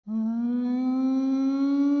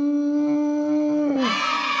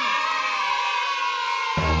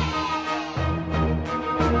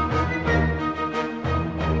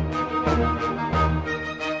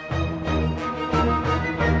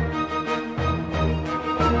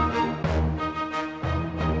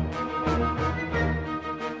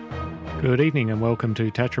Good evening and welcome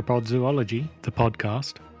to Tetrapod Zoology, the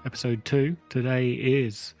podcast, episode 2. Today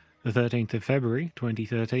is the 13th of February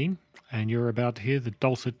 2013, and you're about to hear the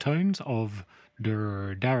dulcet tones of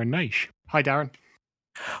Darren Naish. Hi, Darren.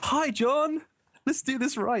 Hi, John. Let's do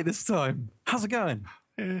this right this time. How's it going?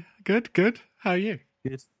 Good. How are you?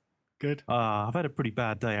 Good. I've had a pretty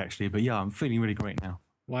bad day, actually, but yeah, I'm feeling really great now.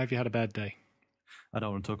 Why have you had a bad day? I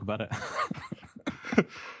don't want to talk about it.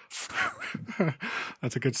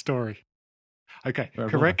 That's a good story. Okay,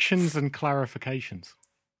 corrections and clarifications.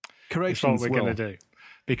 Corrections, is what we're going to do.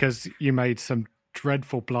 Because you made some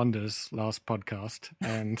dreadful blunders last podcast,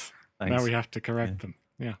 and now we have to correct them.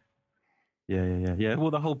 Yeah. Yeah. Well,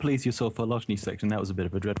 the whole please yourself phylogeny section, that was a bit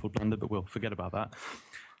of a dreadful blunder, but we'll forget about that.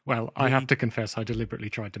 Well, I have to confess, I deliberately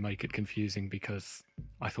tried to make it confusing because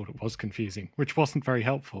I thought it was confusing, which wasn't very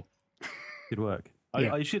helpful. Good work.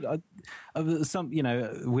 Yeah. We've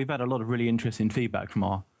had a lot of really interesting feedback from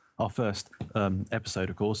our first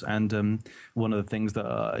episode, of course, and one of the things that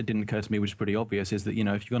it didn't occur to me, which is pretty obvious, is that, you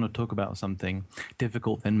know, if you're going to talk about something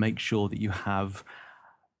difficult, then make sure that you have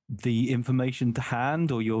the information to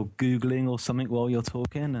hand, or you're Googling or something while you're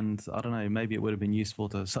talking. And I don't know, maybe it would have been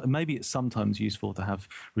useful maybe it's sometimes useful to have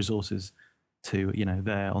resources to,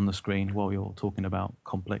 there on the screen while you're talking about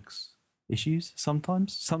complex issues.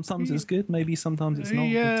 Sometimes it's good, maybe sometimes it's not.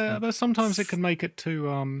 Yeah, but sometimes it can make it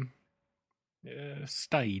too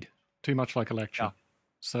staid, too much like a lecture.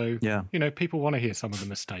 Yeah. So, people want to hear some of the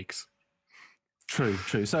mistakes. True.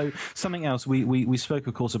 So something else, we spoke,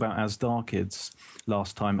 of course, about Asdarchids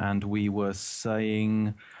last time, and we were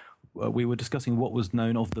saying, we were discussing what was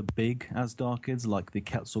known of the big Asdarchids, like the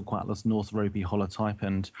Quetzalcoatlus northropi holotype,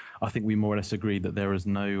 and I think we more or less agreed that there is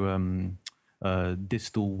no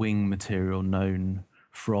distal wing material known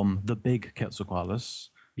from the big Quetzalcoatlus.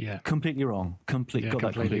 Yeah. Completely wrong.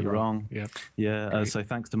 Completely wrong. Yeah. So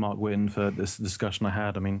thanks to Mark Witten for this discussion I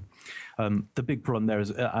had. I mean, the big problem there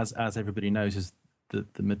is, as everybody knows, is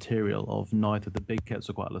that the material of neither the big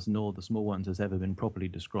Quetzalcoatlus nor the small ones has ever been properly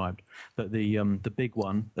described. But the big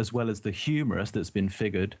one, as well as the humerus that's been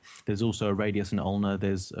figured, there's also a radius and ulna,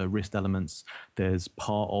 there's wrist elements, there's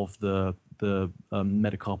part of the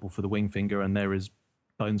metacarpal for the wing finger, and there is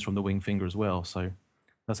bones from the wing finger as well. So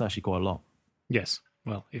that's actually quite a lot. Yes.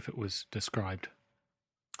 Well, if it was described.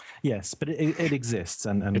 Yes, but it exists,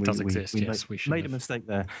 and it does exist. We made a mistake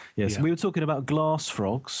there. Yes, yeah. We were talking about glass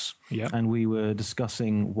frogs, and we were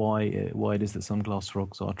discussing why it is that some glass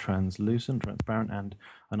frogs are translucent, transparent,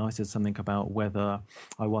 and I said something about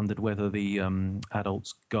I wondered whether the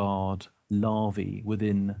adults guard larvae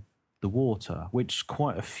within the water, which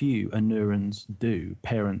quite a few anurans do.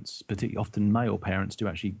 Parents, particularly often male parents, do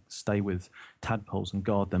actually stay with tadpoles and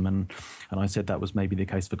guard them. And I said that was maybe the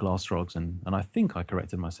case for glass frogs, and I think I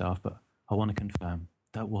corrected myself, but I want to confirm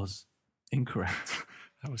that was incorrect.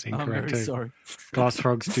 That was incorrect. I'm very sorry. Glass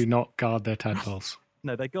frogs do not guard their tadpoles.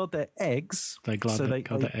 No, they guard their eggs. They guard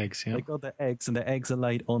their eggs, yeah. They guard their eggs, and their eggs are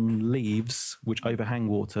laid on leaves which overhang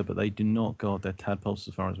water, but they do not guard their tadpoles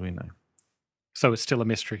as far as we know. So it's still a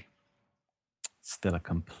mystery. Still a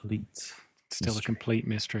complete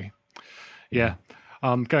mystery. Yeah.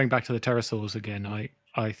 Going back to the pterosaurs again,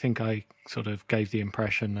 I think I sort of gave the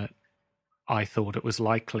impression that I thought it was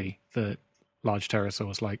likely that large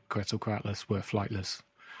pterosaurs like Quetzalcoatlus were flightless.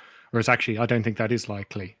 Whereas actually, I don't think that is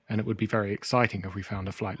likely, and it would be very exciting if we found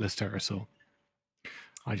a flightless pterosaur.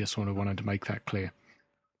 I just wanted to make that clear.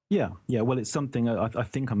 Yeah. Well, it's something, I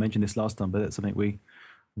think I mentioned this last time, but it's something we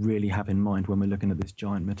really have in mind when we're looking at this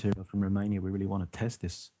giant material from Romania. We really want to test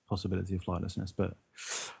this possibility of flightlessness, but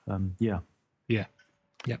yeah.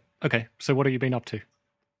 Okay, so what have you been up to?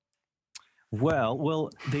 Well,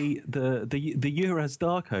 the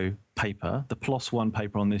Eurasdarco paper, the PLOS One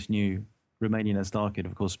paper on this new Romanian Asdarchid,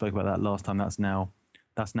 of course, spoke about that last time. That's now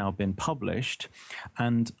been published,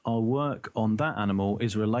 and our work on that animal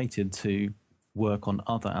is related to work on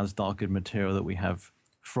other Asdarchid material that we have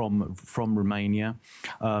from Romania,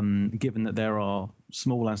 given that there are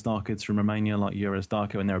small Asdarchids from Romania like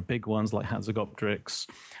Eurasdarco, and there are big ones like Hatzegopteryx.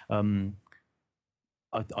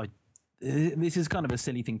 This is kind of a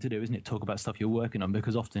silly thing to do, isn't it? Talk about stuff you're working on,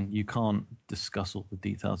 because often you can't discuss all the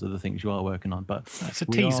details of the things you are working on. But it's a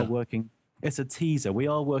teaser. It's a teaser. We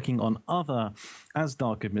are working on other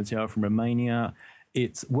Asdarchid material from Romania.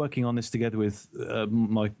 It's working on this together with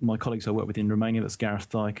my colleagues I work with in Romania. That's Gareth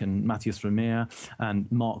Dyke and Matthias Vermeer, and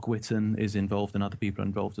Mark Witten is involved, and other people are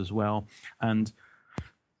involved as well. And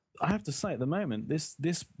I have to say, at the moment, this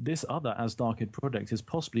other Asdarchid project is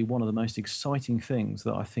possibly one of the most exciting things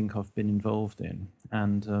that I think I've been involved in,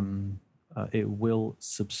 and it will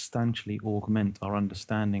substantially augment our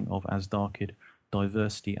understanding of Asdarchid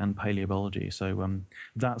diversity and paleobiology. So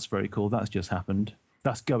that's very cool. That's just happened.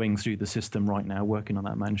 That's going through the system right now, working on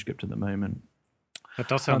that manuscript at the moment. That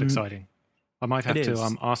does sound exciting. I might have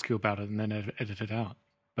to ask you about it and then edit it out.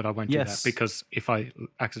 But I won't do that because if I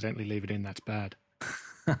accidentally leave it in, that's bad.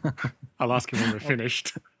 I'll ask you when we're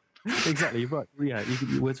finished. Exactly, right. Yeah,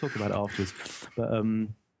 we'll talk about it afterwards. But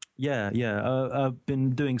I've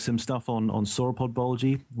been doing some stuff on sauropod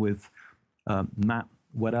biology with Matt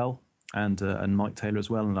Weddell and Mike Taylor as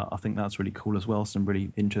well, and I think that's really cool as well. Some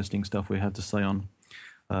really interesting stuff we had to say on.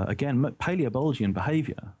 Again, paleobiology and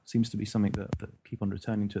behaviour seems to be something that keep on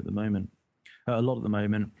returning to at the moment, a lot at the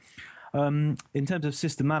moment. In terms of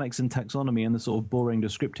systematics and taxonomy and the sort of boring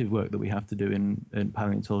descriptive work that we have to do in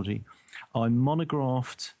paleontology, I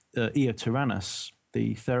monographed Eotyrannus,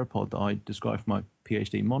 the theropod that I described for my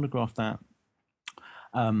PhD, monographed that,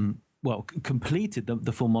 completed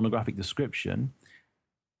the full monographic description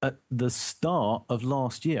at the start of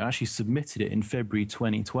last year. I actually submitted it in February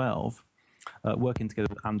 2012, working together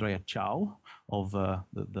with Andrea Chow of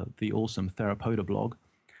the awesome Theropoda blog.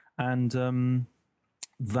 And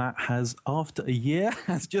that has, after a year,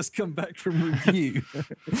 has just come back from review.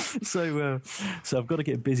 So I've got to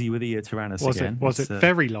get busy with Eotyrannus again. Was it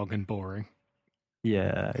very long and boring?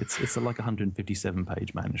 Yeah, it's like a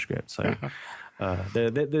 157-page manuscript. So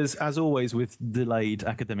there's, as always with delayed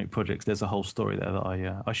academic projects, there's a whole story there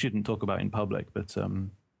that I shouldn't talk about in public. But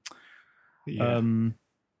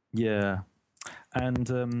yeah.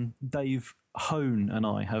 And Dave Hone and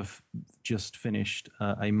I have just finished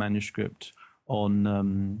a manuscript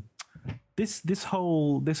on this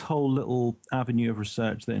whole little avenue of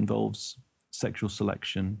research that involves sexual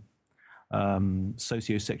selection,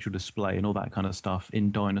 sociosexual display, and all that kind of stuff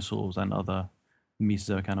in dinosaurs and other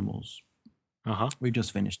Mesozoic animals. We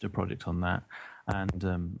just finished a project on that,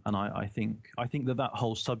 and I think that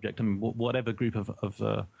whole subject. I mean, whatever group of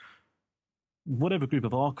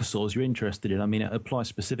archosaurs you're interested in, I mean, it applies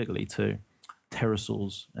specifically to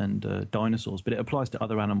pterosaurs and dinosaurs, but it applies to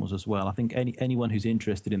other animals as well. I think anyone who's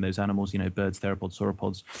interested in those animals, birds, theropods,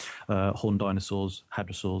 sauropods, horned dinosaurs,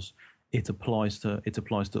 hadrosaurs, it applies to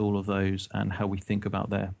all of those and how we think about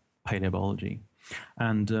their paleobiology.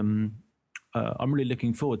 And I'm really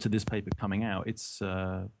looking forward to this paper coming out. It's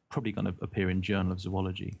probably going to appear in Journal of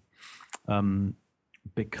Zoology,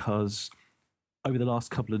 because over the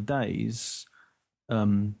last couple of days,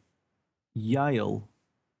 Yale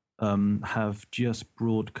have just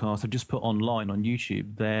put online on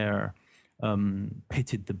YouTube their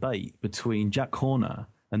pitted debate between Jack Horner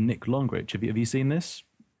and Nick Longrich. Have you seen this?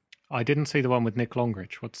 I didn't see the one with Nick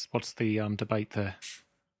Longrich. What's the debate there?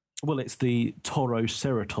 Well, it's the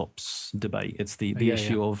Toroceratops debate. It's the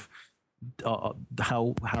issue of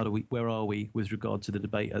where are we with regard to the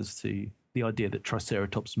debate as to the idea that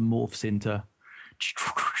Triceratops morphs into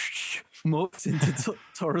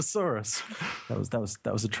Torosaurus.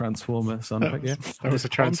 That was a Transformer sound effect. Yeah, that was a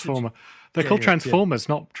Transformer. They're called Transformers,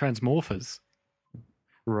 not Transmorphers.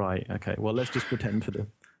 Right. Okay. Well, let's just pretend for the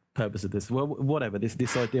purpose of this. Well, whatever.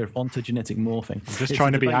 This idea of ontogenetic morphing. I'm just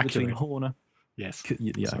trying to be accurate. Between Horner. Yes.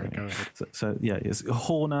 Yeah. Sorry, go ahead. So it's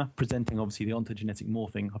Horner presenting obviously the ontogenetic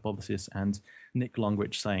morphing hypothesis, and Nick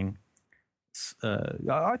Longrich saying,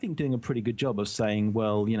 I think doing a pretty good job of saying,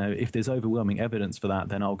 well, if there's overwhelming evidence for that,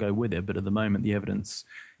 then I'll go with it. But at the moment, the evidence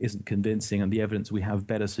isn't convincing, and the evidence we have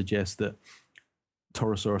better suggests that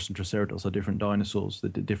Torosaurus and Triceratops are different dinosaurs,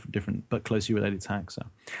 that different but closely related taxa.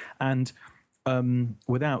 And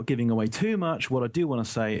without giving away too much, what I do want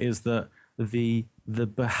to say is that the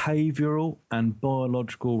behavioral and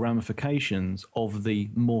biological ramifications of the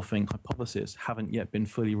morphing hypothesis haven't yet been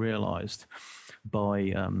fully realized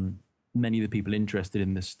by many of the people interested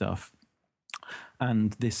in this stuff.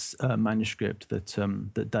 And this manuscript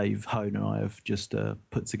that Dave Hone and I have just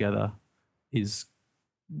put together is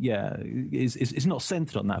not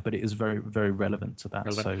centered on that, but it is very, very relevant to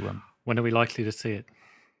that. So when are we likely to see it?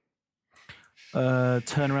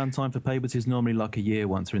 Turnaround time for papers is normally like a year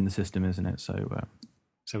once they're in the system, isn't it? So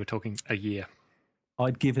we're talking a year.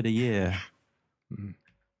 I'd give it a year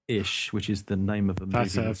ish, which is the name of a movie.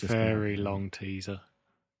 That's a very long teaser.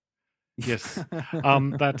 Yes.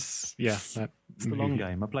 That's it's the long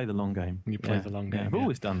game. I play the long game. You play the long game. I've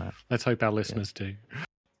always done that. Let's hope our listeners do.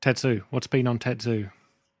 Tetsu. What's been on Tetsu?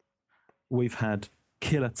 We've had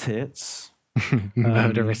killer tits.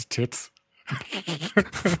 Murderous tits.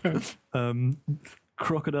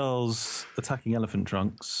 Crocodiles attacking elephant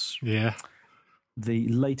trunks. Yeah. The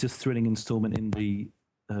latest thrilling installment in the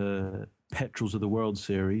Petrels of the World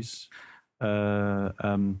series. I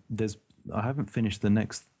haven't finished the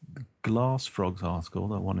next Glass Frogs article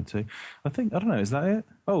that I wanted to. I don't know. Is that it?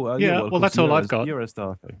 Oh, yeah. Well, that's all I've got.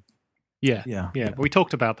 Eurostarco. Yeah. But we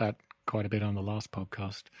talked about that quite a bit on the last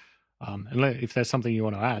podcast. And if there's something you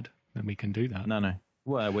want to add, then we can do that. No.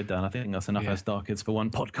 Well, we're done. I think that's enough Star Kids for one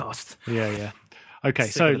podcast. Yeah. Okay,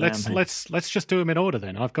 so let's just do them in order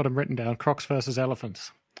then. I've got them written down. Crocs versus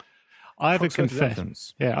elephants. I have a confession.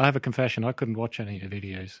 Yeah, I have a confession. I couldn't watch any of the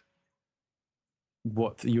videos.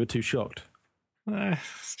 What? You were too shocked?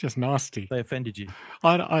 It's just nasty. They offended you.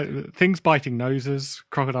 Things biting noses,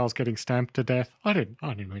 crocodiles getting stamped to death. I didn't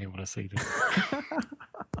really want to see this.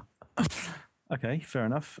 Okay, fair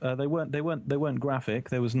enough. They weren't graphic.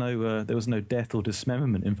 There was no death or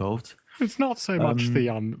dismemberment involved. It's not so much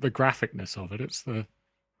the graphicness of it. It's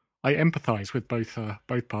I empathise with both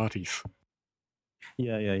parties.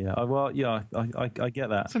 Yeah. I get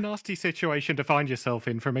that. It's a nasty situation to find yourself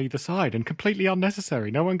in from either side, and completely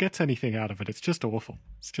unnecessary. No one gets anything out of it. It's just awful.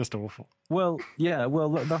 Well, yeah. Well,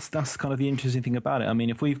 that's kind of the interesting thing about it. I mean,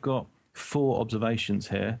 if we've got 4 observations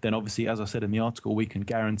here, then obviously, as I said in the article, we can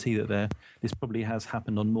guarantee that this probably has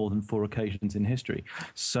happened on more than 4 occasions in history.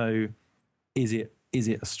 So, is it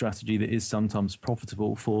a strategy that is sometimes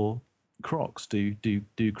profitable for Crocs? Do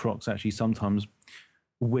Crocs actually sometimes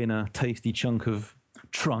win a tasty chunk of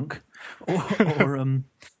trunk, or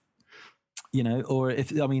or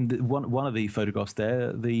if one of the photographs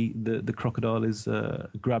there, the crocodile is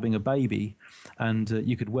grabbing a baby, and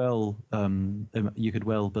you could well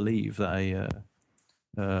believe that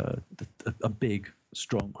a big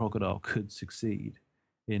strong crocodile could succeed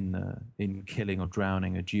in killing or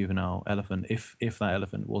drowning a juvenile elephant if that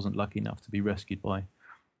elephant wasn't lucky enough to be rescued by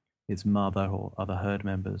its mother or other herd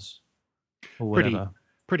members or whatever.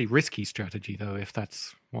 Pretty risky strategy though, if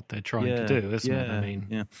that's what they're trying to do, isn't it? I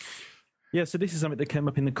mean, yeah. So this is something that came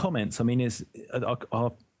up in the comments. I mean,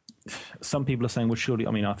 some people are saying, well, surely.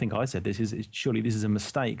 I mean, I think I said surely this is a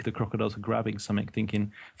mistake. The crocodiles are grabbing something,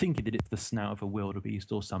 thinking that it's the snout of a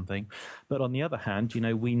wildebeest or something. But on the other hand,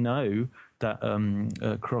 we know that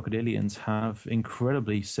crocodilians have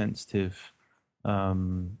incredibly sensitive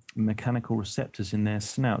mechanical receptors in their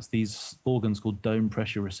snouts. These organs called dome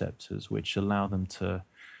pressure receptors, which allow them to,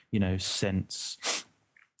 sense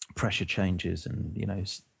pressure changes and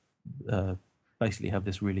basically have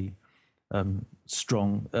this really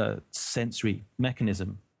strong sensory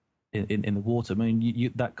mechanism in the water. I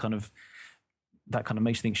mean, that kind of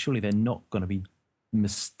makes you think surely they're not going to be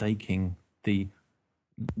mistaking the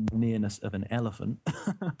nearness of an elephant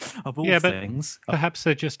of all things. Perhaps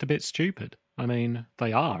they're just a bit stupid. I mean,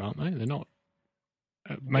 they are, aren't they? They're not.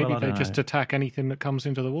 Maybe they just attack anything that comes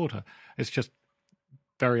into the water. It's just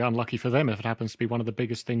very unlucky for them if it happens to be one of the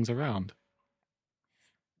biggest things around.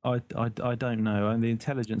 I don't know. And the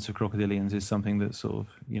intelligence of crocodilians is something that's sort of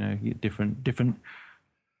different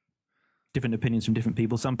opinions from different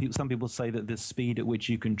people. Some people say that the speed at which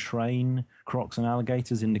you can train crocs and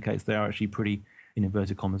alligators indicates they are actually pretty, in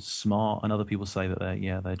inverted commas, smart, and other people say that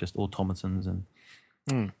they're just automatons. And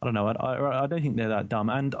I don't know. I don't think they're that dumb,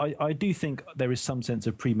 and I do think there is some sense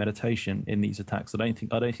of premeditation in these attacks. I don't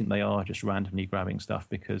think they are just randomly grabbing stuff,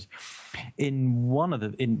 because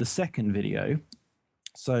in the second video,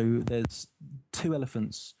 so there's 2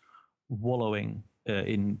 elephants wallowing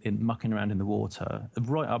in mucking around in the water,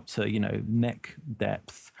 right up to neck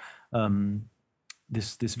depth.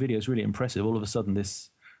 This video is really impressive. All of a sudden, this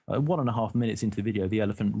 1.5 minutes into the video, the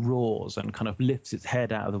elephant roars and kind of lifts its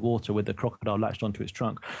head out of the water with the crocodile latched onto its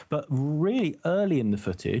trunk. But really early in the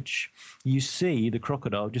footage, you see the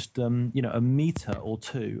crocodile just a meter or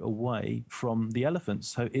 2 away from the elephant.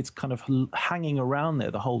 So it's kind of hanging around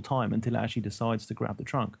there the whole time until it actually decides to grab the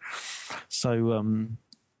trunk. So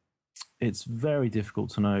it's very difficult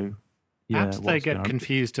to know. Perhaps they get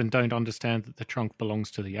confused and don't understand that the trunk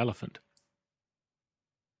belongs to the elephant.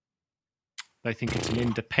 They think it's an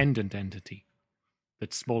independent entity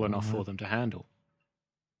that's small enough for them to handle.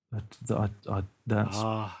 That's the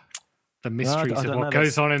mysteries of what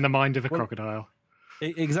goes on in the mind of a crocodile.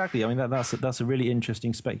 Exactly. I mean, that's a really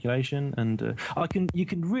interesting speculation, and you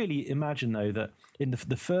can really imagine though that in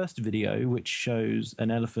the first video, which shows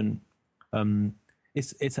an elephant,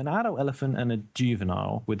 it's an adult elephant and a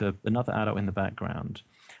juvenile with another adult in the background.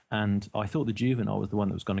 And I thought the juvenile was the one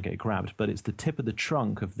that was going to get grabbed, but it's the tip of the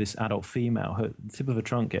trunk of this adult female. The tip of her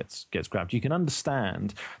trunk gets grabbed. You can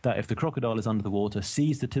understand that if the crocodile is under the water,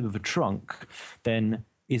 sees the tip of a trunk, then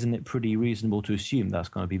isn't it pretty reasonable to assume that's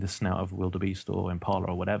going to be the snout of a wildebeest or impala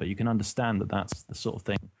or whatever? You can understand that that's the sort of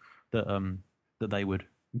thing that they would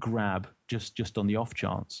grab just on the off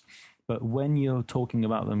chance. But when you're talking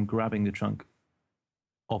about them grabbing the trunk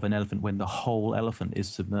of an elephant when the whole elephant is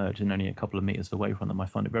submerged and only a couple of meters away from them. I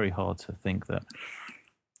find it very hard to think that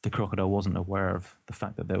the crocodile wasn't aware of the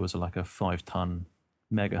fact that there was like a 5-ton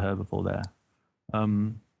mega herbivore there.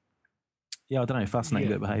 Yeah, I don't know, fascinating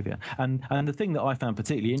bit of behavior. And the thing that I found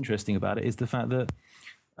particularly interesting about it is the fact that,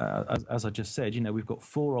 as I just said, we've got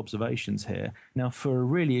 4 observations here. Now, for a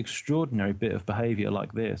really extraordinary bit of behavior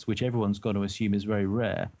like this, which everyone's got to assume is very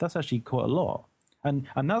rare, that's actually quite a lot. And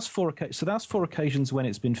that's 4 occasions when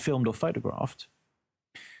it's been filmed or photographed.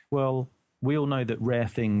 Well, we all know that rare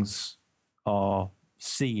things are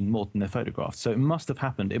seen more than they're photographed. So it must have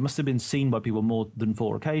happened. It must have been seen by people more than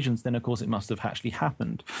 4 occasions. Then, of course, it must have actually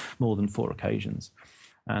happened more than 4 occasions.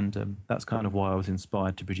 And that's kind of why I was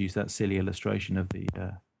inspired to produce that silly illustration of the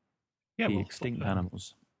extinct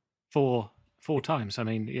animals. 4 times. I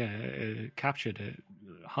mean, captured it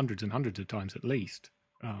hundreds and hundreds of times at least.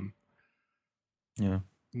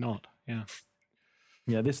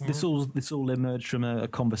 This all emerged from a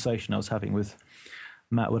conversation I was having with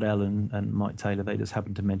Matt Waddell and Mike Taylor. They just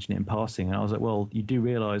happened to mention it in passing, and I was like, well, you do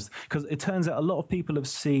realise, because it turns out a lot of people have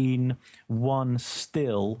seen one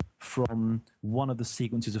still from one of the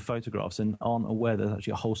sequences of photographs and aren't aware there's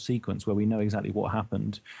actually a whole sequence where we know exactly what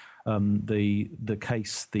happened. The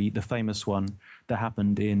case, the famous one that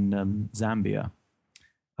happened in Zambia,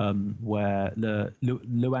 where the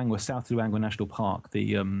South Luangwa National Park,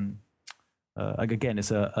 again,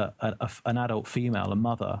 it's an adult female, a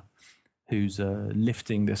mother, who's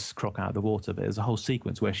lifting this croc out of the water. But there's a whole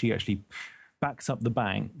sequence where she actually backs up the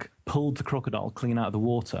bank, pulled the crocodile clean out of the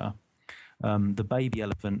water. The baby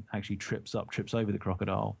elephant actually trips over the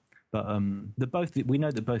crocodile. But we know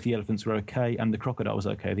that both the elephants were okay and the crocodile was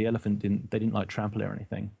okay. The elephant didn't like trample it or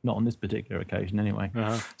anything. Not on this particular occasion anyway.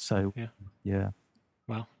 So, yeah.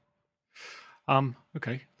 Well,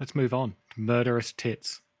 okay, let's move on. Murderous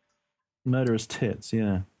tits. Murderous tits,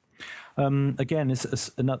 yeah. Again,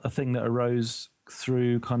 it's another thing that arose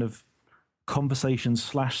through kind of conversations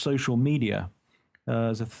 / social media.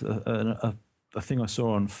 There's a thing I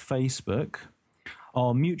saw on Facebook.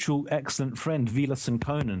 Our mutual excellent friend Vilas and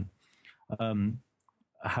Conan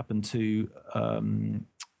happened to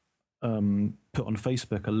put on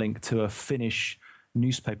Facebook a link to a Finnish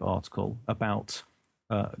newspaper article about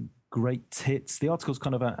great tits. The article's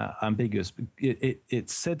kind of ambiguous. It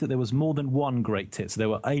said that there was more than one great tit. So there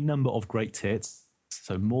were a number of great tits,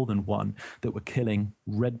 so more than one, that were killing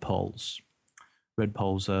redpolls.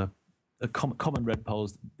 Redpolls are common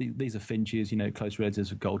redpolls. These are finches, close relatives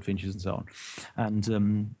of goldfinches and so on.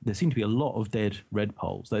 And there seemed to be a lot of dead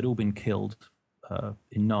redpolls. They'd all been killed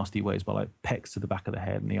in nasty ways by like pecks to the back of the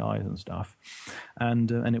head and the eyes and stuff.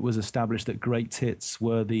 And it was established that great tits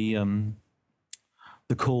were the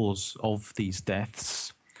cause of these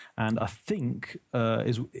deaths. And I think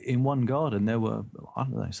is in one garden there were, I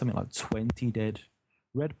don't know, something like 20 dead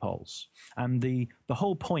redpolls. And the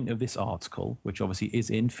whole point of this article, which obviously is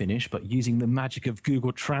in Finnish, but using the magic of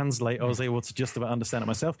Google Translate, I was able to just about understand it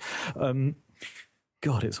myself.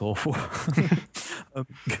 God, it's awful.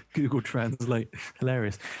 Google Translate,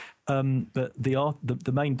 hilarious. But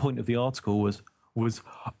the main point of the article was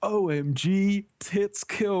OMG, tits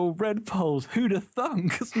kill redpolls. Who'd have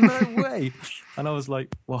thunk? No way. And I was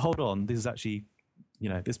like, well, hold on. This is actually,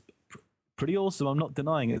 this pretty awesome. I'm not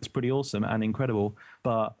denying it's pretty awesome and incredible,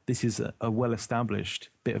 but this is a well-established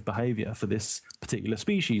bit of behavior for this particular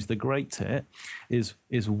species. The great tit is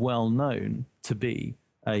well known to be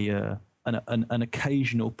an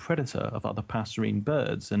occasional predator of other passerine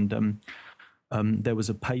birds. And there was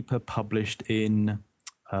a paper published in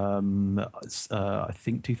I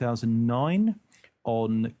think 2009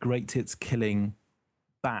 on great tits killing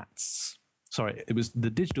bats. Sorry, it was the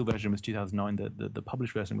digital version was 2009. The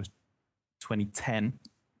published version was 2010.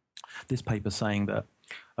 This paper saying that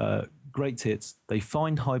great tits, they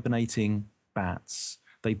find hibernating bats,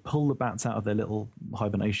 they pull the bats out of their little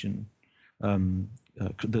hibernation,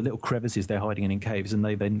 the little crevices they're hiding in caves, and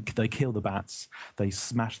they kill the bats. They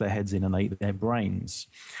smash their heads in and they eat their brains.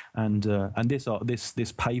 And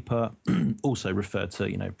this paper also referred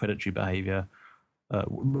to predatory behaviour,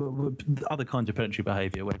 other kinds of predatory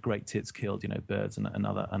behaviour where great tits killed birds and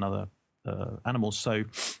other animals. So,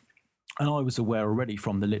 and I was aware already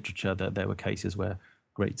from the literature that there were cases where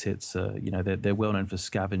great tits, they're well known for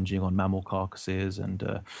scavenging on mammal carcasses,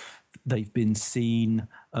 and they've been seen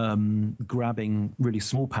grabbing really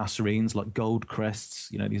small passerines like gold crests,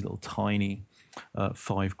 these little tiny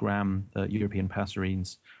 5-gram European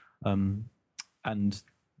passerines, and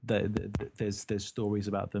there's stories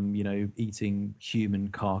about them, eating human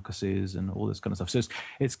carcasses and all this kind of stuff. So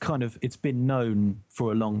it's been known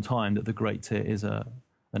for a long time that the great tit is a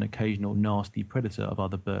an occasional nasty predator of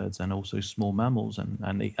other birds and also small mammals and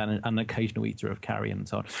an occasional eater of carrion and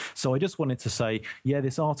so on. So I just wanted to say, yeah,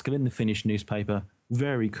 this article in the Finnish newspaper,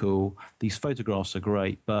 very cool. These photographs are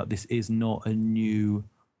great, but this is not a new,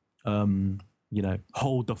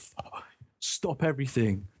 stop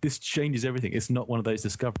everything. This changes everything. It's not one of those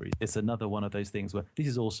discoveries. It's another one of those things where this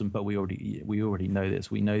is awesome, but we already know this.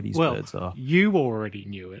 We know these birds are. You already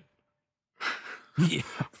knew it. Yeah.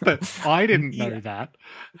 But I didn't know that.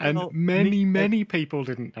 And many people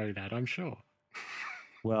didn't know that, I'm sure.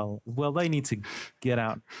 Well, they need to get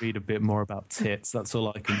out and read a bit more about tits. That's all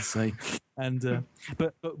I can say. And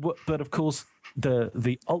but of course not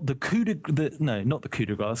the coup de grace.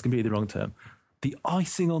 That's completely the wrong term. The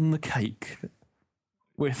icing on the cake.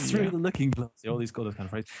 We're through the looking glass. All these kind of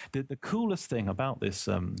phrases. The coolest thing about this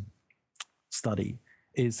study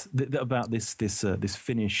is about this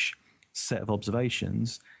Finnish set of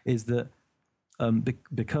observations is that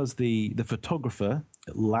because the photographer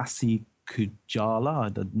Lassi Kujala, I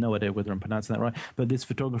have no idea whether I'm pronouncing that right, but this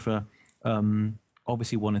photographer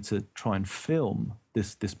obviously wanted to try and film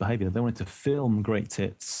this behavior. They wanted to film great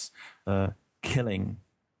tits killing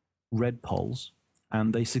redpolls,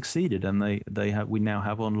 and they succeeded. And we now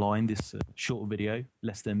have online this short video,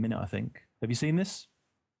 less than a minute, I think. Have you seen this?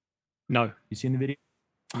 No. You seen the video?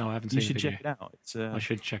 No, I haven't seen the video. You should check it out. I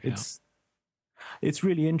should check it out. It's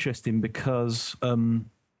really interesting because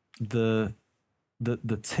the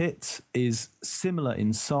tit is similar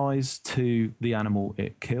in size to the animal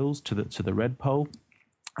it kills, to the redpoll.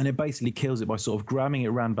 And it basically kills it by sort of grabbing it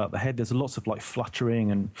around about the head. There's lots of like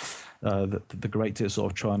fluttering, and the great tit sort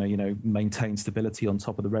of trying to maintain stability on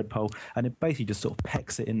top of the redpoll, and it basically just sort of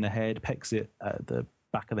pecks it in the head, pecks it at the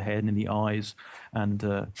back of the head and in the eyes, and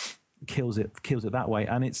kills it that way.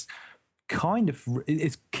 And it's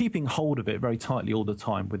it's keeping hold of it very tightly all the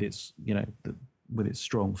time with its with its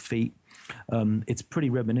strong feet. It's pretty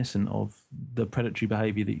reminiscent of the predatory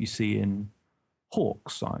behavior that you see in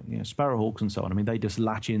hawks, like sparrowhawks and so on. I mean, they just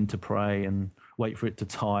latch into prey and wait for it to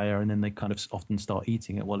tire, and then they kind of often start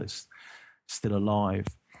eating it while it's still alive.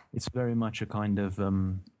 It's very much a kind of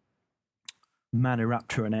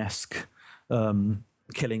Maniraptoran-esque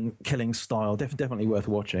killing style. Definitely worth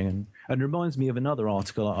watching, and reminds me of another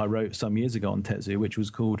article I wrote some years ago on Tetsu, which was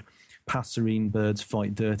called "Passerine Birds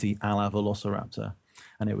Fight Dirty a la Velociraptor,"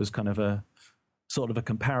 and it was kind of a sort of a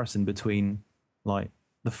comparison between like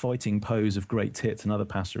the fighting pose of great tits and other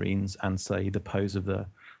passerines, and say the pose of the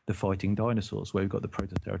fighting dinosaurs, where we've got the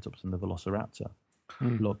Protoceratops and the Velociraptor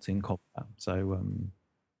locked in combat. So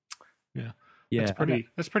that's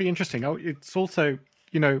pretty interesting. Oh, it's also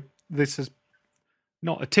this is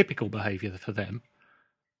not a typical behavior for them.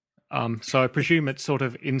 So I presume it's sort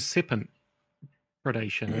of incipient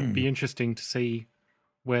predation. It'd be interesting to see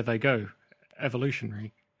where they go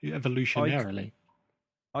evolutionarily.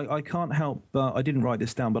 I can't help but, I didn't write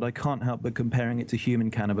this down, but I can't help but comparing it to human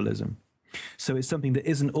cannibalism. So it's something that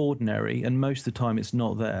isn't ordinary, and most of the time it's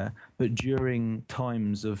not there. But during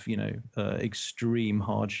times of extreme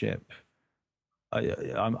hardship,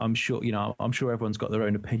 I'm sure I'm sure everyone's got their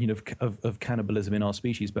own opinion of cannibalism in our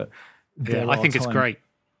species, but I think it's great.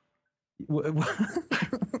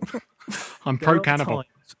 I'm pro cannibal.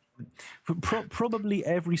 Probably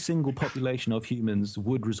every single population of humans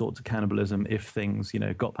would resort to cannibalism if things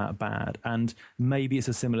got that bad, and maybe it's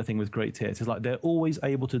a similar thing with great tits. It's like they're always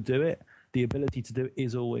able to do it. The ability to do it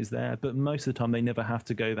is always there, but most of the time they never have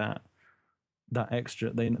to go that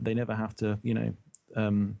extra. They never have to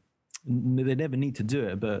they never need to do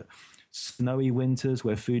it. But snowy winters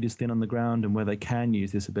where food is thin on the ground and where they can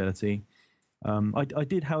use this ability, I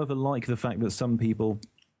did, however, like the fact that some people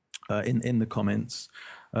in the comments,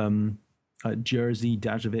 Jerzy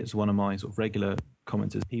Dajowicz, one of my sort of regular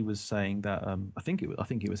commenters, he was saying that I think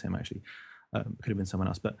it was him actually, could have been someone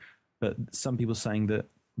else, but some people saying that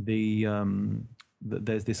that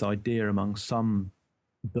there's this idea among some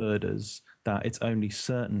birders that it's only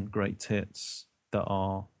certain great tits that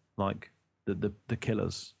are like the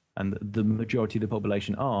killers, and the majority of the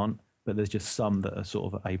population aren't, but there's just some that are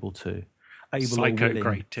sort of able psycho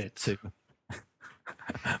great tits.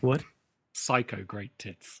 What? Psycho great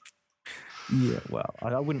tits. Yeah, well,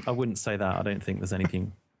 I wouldn't say that. I don't think there's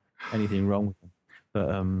anything wrong with them.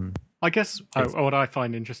 But I guess what I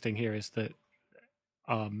find interesting here is that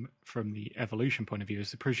from the evolution point of view,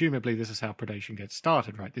 is that presumably this is how predation gets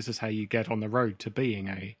started, right? This is how you get on the road to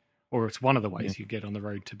being or it's one of the ways you get on the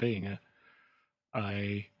road to being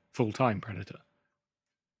a full-time predator.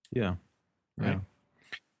 Yeah. Right.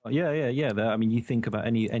 Yeah. I mean, you think about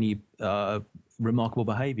any remarkable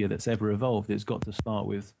behavior that's ever evolved, it's got to start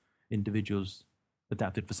with individuals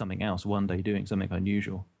adapted for something else one day, doing something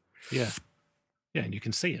unusual. Yeah, and you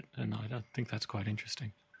can see it, and I think that's quite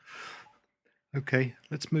interesting. Okay,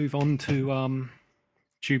 let's move on to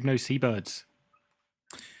tube-nosed seabirds.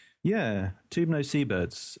 Yeah, tube-nosed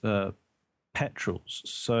seabirds, petrels.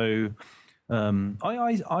 So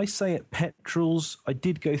I say it petrels. I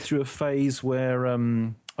did go through a phase where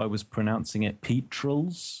I was pronouncing it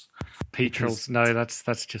petrels. Petrels? No,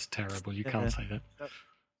 that's just terrible. You can't say that.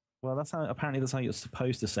 Well, apparently that's how you're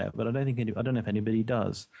supposed to say it, but I don't know if anybody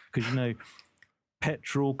does, because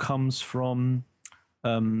petrel comes from.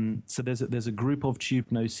 So there's a group of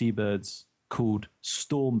tube-nosed seabirds called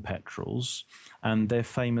storm petrels, and they're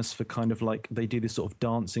famous for kind of like they do this sort of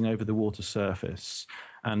dancing over the water surface,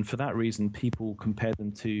 and for that reason, people compare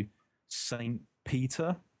them to Saint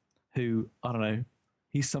Peter, who I don't know,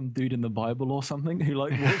 he's some dude in the Bible or something who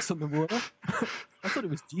like walks on the water. I thought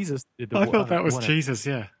it was Jesus. I thought that was Jesus,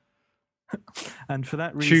 yeah. And for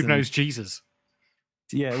that reason, tube-nosed Jesus.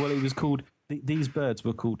 Yeah, well, it was called. These birds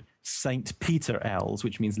were called Saint Peter owls,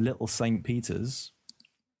 which means little Saint Peters,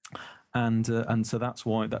 and so that's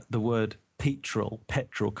why the word petrel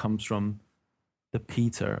comes from the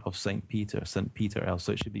Peter of Saint Peter owl.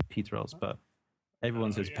 So it should be peter owls, but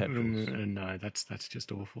everyone says petrels. No, that's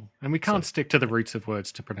just awful. And we can't stick to the roots of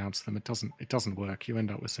words to pronounce them. It doesn't work. You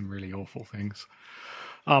end up with some really awful things.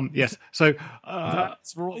 Yes. So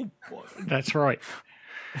that's right. That's right.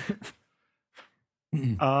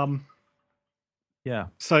 Yeah.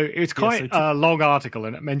 So it's quite a long article,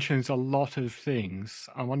 and it mentions a lot of things.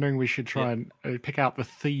 I'm wondering we should try and pick out the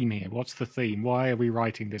theme here. What's the theme? Why are we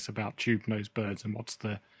writing this about tube-nosed birds, and what's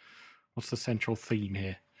the central theme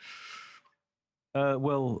here?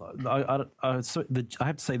 Well, I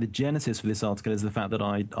have to say the genesis for this article is the fact that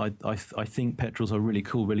I think petrels are really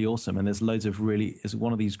cool, really awesome, and there's loads of it's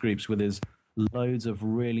one of these groups where there's loads of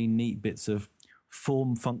really neat bits of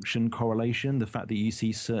form function correlation. The fact that you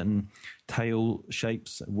see certain tail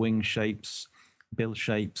shapes, wing shapes, bill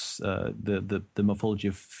shapes, the morphology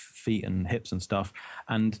of feet and hips and stuff,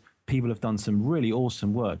 and people have done some really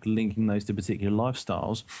awesome work linking those to particular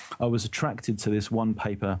lifestyles. I was attracted to this one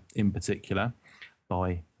paper in particular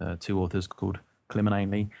by two authors called Klim and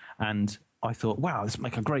Ainley, and I thought, wow, this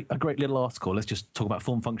make a great little article. Let's just talk about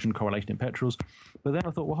form function correlation in petrels. But then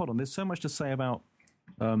I thought, well, hold on, there's so much to say about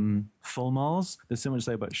fulmars. There's so much to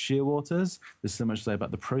say about shearwaters. There's so much to say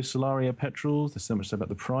about the Procelaria petrels. There's so much to say about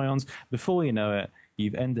the prions. Before you know it,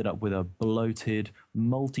 you've ended up with a bloated,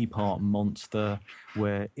 multi-part monster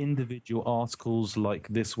where individual articles like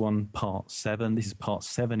this one, part 7, this is part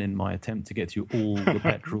 7 in my attempt to get through all the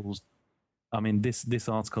petrels. I mean, this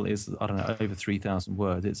article is, I don't know, over 3,000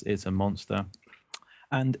 words. It's a monster.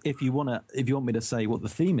 And if you want me to say what the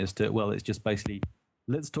theme is to it, well, it's just basically,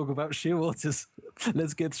 let's talk about shearwaters.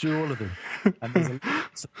 Let's get through all of them. And there's a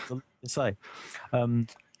lot to say.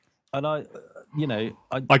 And I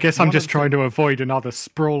guess I'm just trying to avoid another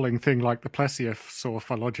sprawling thing like the plesiosaur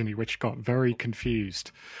phylogeny, which got very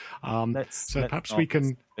confused. So perhaps we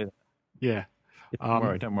can, yeah.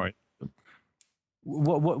 Don't worry.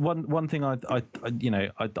 One thing I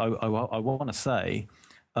want to say,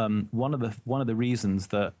 one of the reasons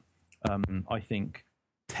that I think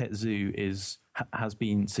Tetsu has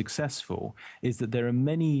been successful is that there are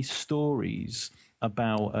many stories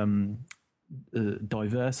about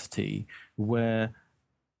diversity where,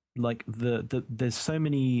 like, there's so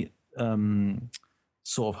many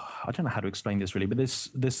sort of, I don't know how to explain this really, but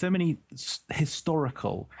there's so many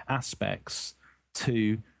historical aspects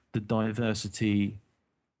to the diversity,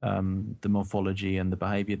 the morphology and the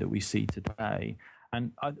behavior that we see today.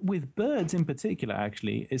 And with birds in particular,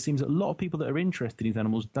 actually, it seems that a lot of people that are interested in these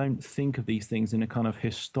animals don't think of these things in a kind of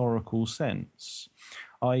historical sense.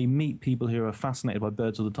 I meet people who are fascinated by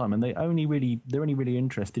birds all the time, and they're only really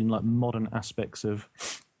interested in like modern aspects of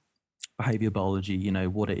behavior biology,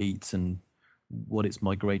 what it eats and what its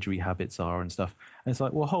migratory habits are and stuff. And it's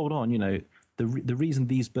like, well, hold on, the reason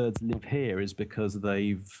these birds live here is because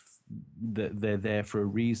they're there for a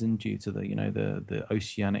reason due to the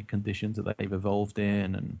oceanic conditions that they've evolved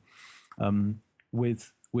in, and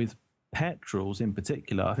with petrels in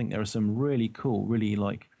particular, I think there are some really cool, really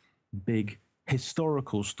like big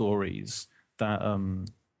historical stories that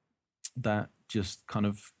that just kind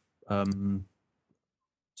of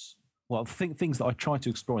things that I try to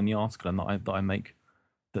explore in the article and that I make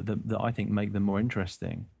that I think make them more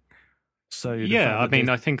interesting. So yeah, I mean,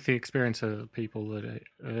 I think the experience of people that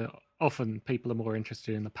often people are more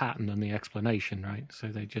interested in the pattern than the explanation, right? So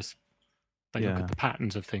they look at the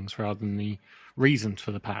patterns of things rather than the reasons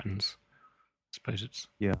for the patterns. I suppose it's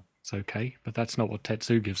okay, but that's not what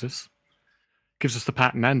Tetsu gives us. It gives us the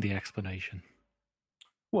pattern and the explanation.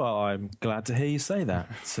 Well, I'm glad to hear you say that.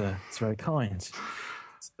 It's very kind.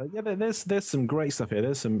 But yeah, there's some great stuff here.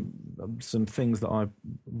 There's some things that I've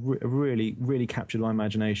really captured my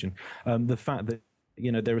imagination. The fact that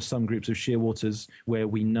there are some groups of shearwaters where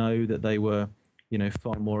we know that they were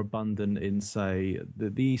far more abundant in, say,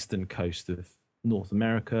 the eastern coast of North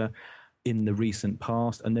America in the recent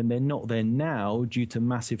past, and then they're not there now due to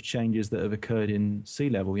massive changes that have occurred in sea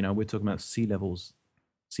level. We're talking about sea level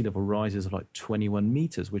rises of like 21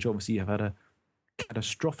 meters, which obviously have had a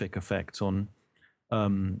catastrophic effect on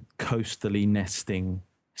coastally nesting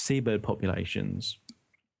seabird populations.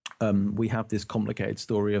 We have this complicated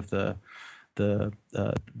story of the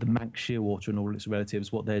Manx shearwater and all its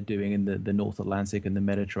relatives, what they're doing in the North Atlantic and the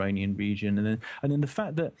Mediterranean region, and then the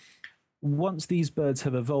fact that once these birds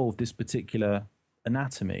have evolved this particular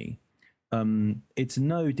anatomy, it's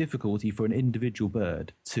no difficulty for an individual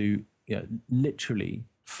bird to literally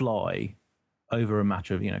fly over a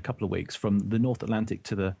matter of a couple of weeks from the North Atlantic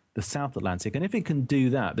to the South Atlantic. And if it can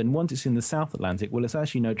do that, then once it's in the South Atlantic, well, it's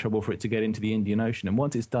actually no trouble for it to get into the Indian Ocean. And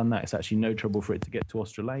once it's done that, it's actually no trouble for it to get to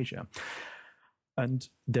Australasia. And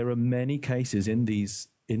there are many cases in these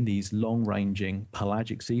long-ranging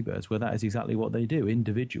pelagic seabirds where that is exactly what they do.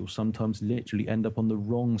 Individuals sometimes literally end up on the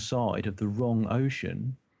wrong side of the wrong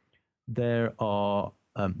ocean. There are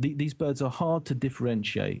these birds are hard to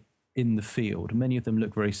differentiate in the field. Many of them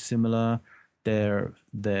look very similar. Their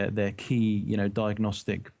key,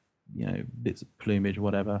 diagnostic, bits of plumage,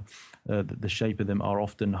 whatever, the shape of them are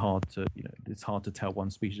often hard to, it's hard to tell one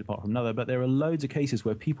species apart from another. But there are loads of cases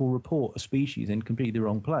where people report a species in completely the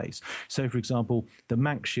wrong place. So, for example, the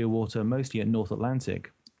Manx shearwater, mostly a North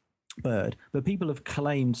Atlantic bird, but people have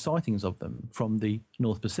claimed sightings of them from the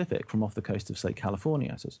North Pacific, from off the coast of, say,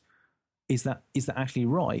 California. So is that actually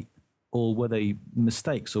right? Or were they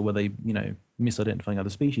mistakes, or were they, misidentifying other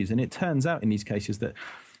species? And it turns out in these cases that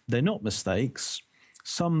they're not mistakes.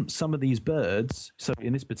 Some of these birds, so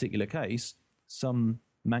in this particular case, some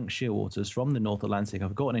Manx shearwaters from the North Atlantic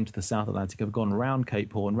have gotten into the South Atlantic, have gone around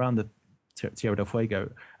Cape Horn, around the Tierra del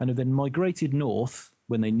Fuego, and have then migrated north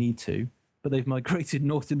when they need to, but they've migrated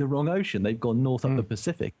north in the wrong ocean. They've gone north up the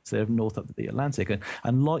Pacific, so they're north up the Atlantic.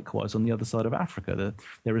 And likewise, on the other side of Africa,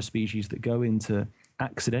 there are species that go into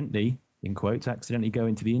accidentally, in quotes, accidentally go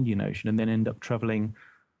into the Indian Ocean and then end up traveling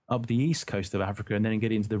up the east coast of Africa and then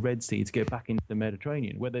get into the Red Sea to get back into the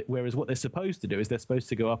Mediterranean. Whereas what they're supposed to do is they're supposed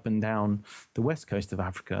to go up and down the west coast of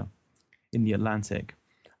Africa in the Atlantic.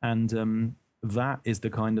 And that is the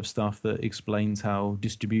kind of stuff that explains how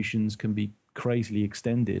distributions can be crazily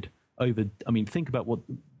extended over. I mean, think about what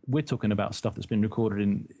we're talking about, stuff that's been recorded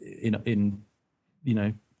in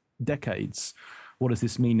decades. What does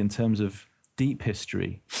this mean in terms of deep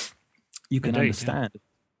history? You can understand.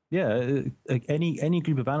 Yeah, any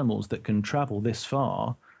group of animals that can travel this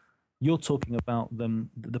far, you're talking about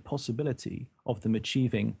the possibility of them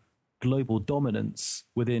achieving global dominance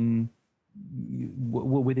within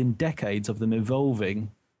decades of them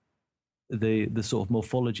evolving the sort of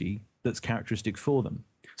morphology that's characteristic for them.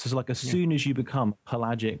 So it's like as soon as you become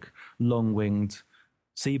pelagic, long-winged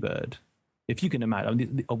seabird, if you can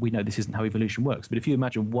imagine, we know this isn't how evolution works, but if you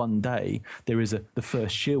imagine one day there is the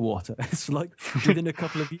first shearwater, it's like within a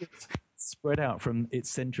couple of years, spread out from its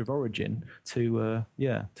center of origin to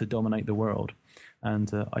dominate the world.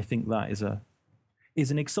 And I think that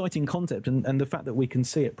is an exciting concept, and the fact that we can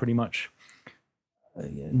see it pretty much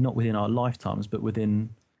not within our lifetimes, but within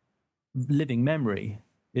living memory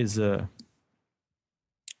is very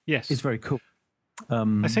cool.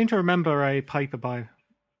 I seem to remember a paper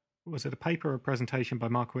was it a paper or a presentation by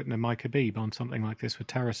Mark Whitten and Mike Habib on something like this with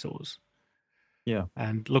pterosaurs? Yeah.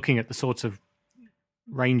 And looking at the sorts of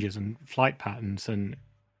ranges and flight patterns, and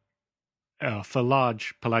for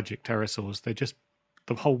large pelagic pterosaurs,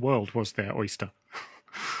 the whole world was their oyster.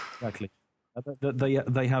 Exactly.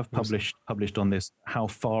 They have published on this how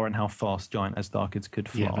far and how fast giant Astarchids could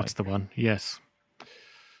fly. Yeah, that's the one. Yes.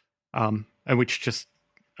 And which just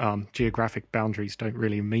geographic boundaries don't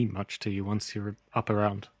really mean much to you once you're up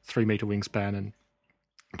around 3 meter wingspan and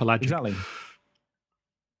pelagic. Exactly.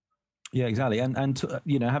 Yeah, exactly. And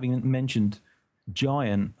having mentioned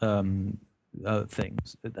giant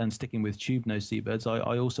things and sticking with tube-nosed seabirds,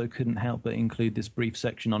 I also couldn't help but include this brief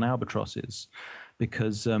section on albatrosses,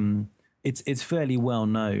 because it's fairly well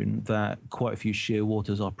known that quite a few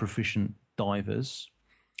shearwaters are proficient divers.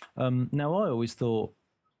 Now, I always thought,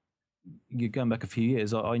 you're going back a few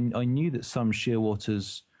years, I knew that some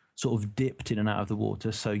shearwaters sort of dipped in and out of the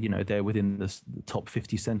water, so they're within the top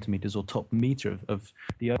 50 centimeters or top meter of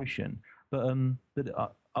the ocean. But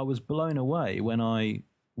I was blown away when I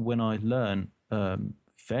learned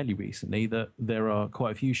fairly recently that there are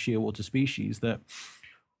quite a few shearwater species that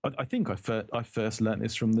I think I first learned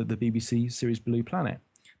this from the BBC series Blue Planet.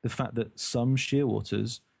 The fact that some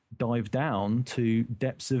shearwaters dive down to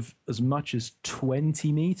depths of as much as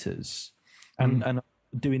 20 meters and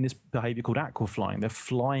doing this behavior called aquaflying. They're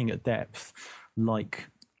flying at depth like,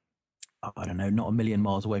 I don't know, not a million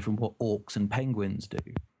miles away from what orcs and penguins do.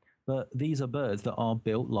 But these are birds that are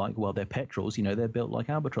built like, well, they're petrels, they're built like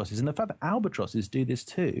albatrosses. And the fact that albatrosses do this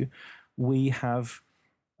too, we have,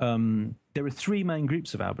 there are three main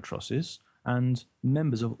groups of albatrosses, and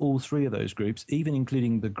members of all three of those groups, even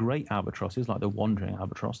including the great albatrosses, like the wandering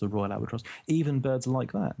albatross, the royal albatross, even birds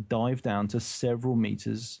like that, dive down to several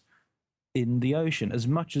meters in the ocean. As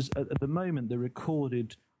much as, at the moment,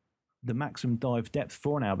 the maximum dive depth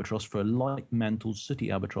for an albatross, for a light-mantled sooty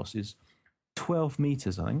albatross, is 12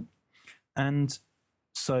 meters, I think. And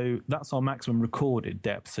so that's our maximum recorded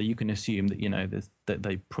depth. So you can assume that, that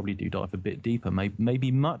they probably do dive a bit deeper,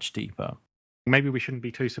 maybe much deeper. Maybe we shouldn't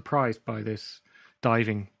be too surprised by this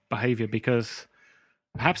diving behavior, because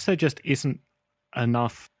perhaps there just isn't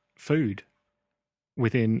enough food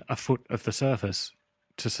within a foot of the surface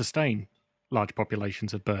to sustain large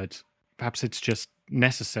populations of birds. Perhaps it's just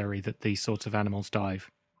necessary that these sorts of animals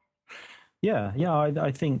dive. Yeah,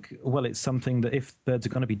 I think, well, it's something that if birds are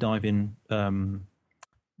going to be diving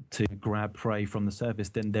to grab prey from the surface,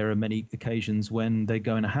 then there are many occasions when they're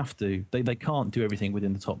going to have to. They can't do everything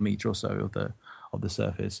within the top meter or so of the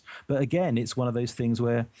surface. But again, it's one of those things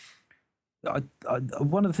where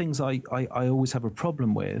one of the things I always have a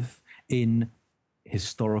problem with in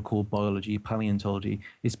historical biology, paleontology,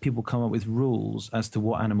 is people come up with rules as to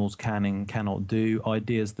what animals can and cannot do,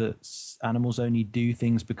 ideas that animals only do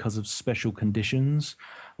things because of special conditions,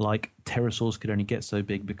 like pterosaurs could only get so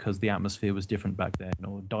big because the atmosphere was different back then,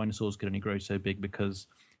 or dinosaurs could only grow so big because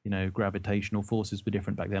gravitational forces were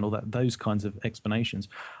different back then, all that, those kinds of explanations.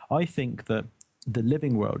 I think that the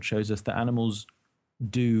living world shows us that animals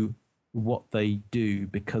do what they do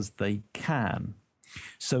because they can.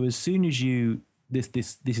 So as soon as you this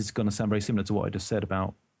is going to sound very similar to what I just said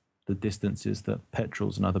about the distances that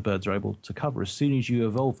petrels and other birds are able to cover. As soon as you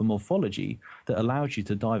evolve the morphology that allows you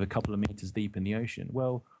to dive a couple of meters deep in the ocean,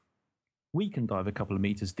 well, we can dive a couple of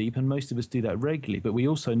meters deep, and most of us do that regularly. But we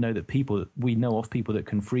also know that we know of people that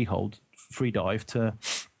can free dive to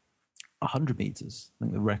 100 meters. I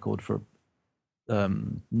think the record for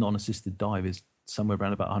non-assisted dive is somewhere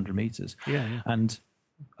around about 100 meters. Yeah. And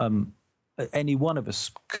any one of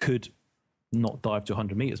us could not dive to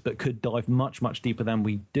 100 meters, but could dive much, much deeper than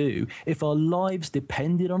we do. If our lives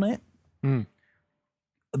depended on it,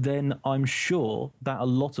 then I'm sure that a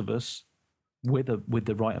lot of us, with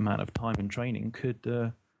the right amount of time and training,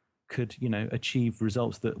 could achieve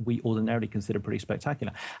results that we ordinarily consider pretty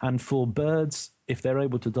spectacular. And for birds, if they're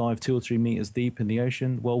able to dive 2 or 3 meters deep in the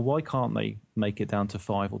ocean, well, why can't they make it down to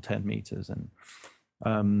 5 or 10 meters? And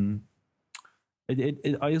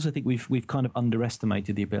I also think we've kind of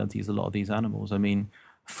underestimated the abilities of a lot of these animals. I mean,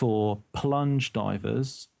 for plunge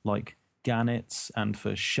divers like gannets, and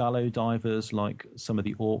for shallow divers like some of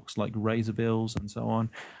the orcs, like razorbills and so on,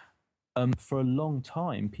 for a long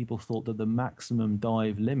time, people thought that the maximum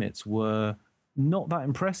dive limits were not that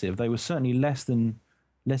impressive. They were certainly less than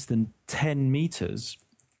 10 meters.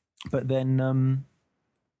 But then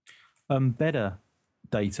better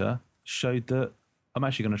data showed that. I'm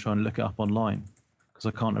actually going to try and look it up online because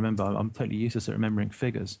I can't remember. I'm totally useless at remembering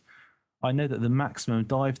figures. I know that the maximum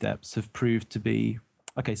dive depths have proved to be,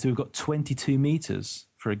 okay, so we've got 22 meters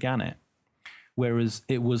for a gannet, whereas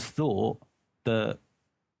it was thought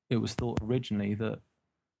originally that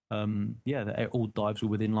that all dives were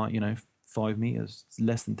within 5 meters,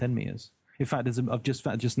 less than 10 meters. In fact, I've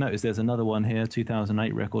just noticed there's another one here,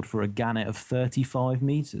 2008 record for a gannet of 35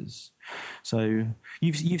 meters. So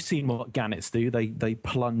you've seen what gannets do. They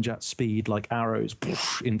plunge at speed like arrows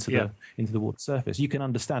into the water surface. You can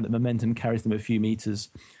understand that momentum carries them a few meters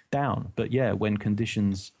down. But yeah, when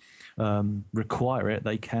conditions require it,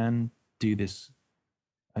 they can do this.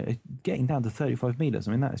 Getting down to 35 meters,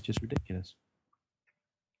 I mean, that is just ridiculous.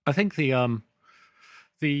 I think the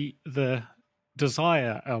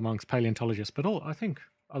desire amongst paleontologists, but I think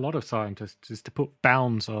a lot of scientists, is to put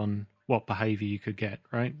bounds on what behavior you could get,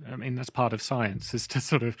 right? I mean, that's part of science, is to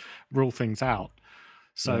sort of rule things out.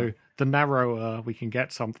 So the narrower we can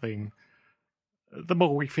get something, the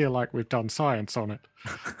more we feel like we've done science on it.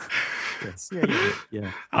 Yes.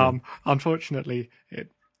 Yeah. Unfortunately, it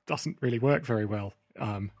doesn't really work very well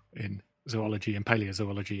in zoology and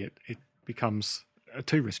paleozoology. It becomes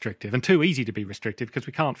too restrictive and too easy to be restrictive because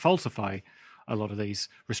we can't falsify a lot of these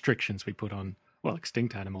restrictions we put on well,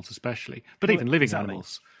 extinct animals especially, but even living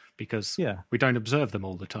animals, because we don't observe them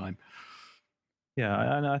all the time.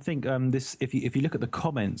 Yeah, and I think this. If you look at the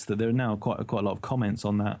comments, that there are now quite a lot of comments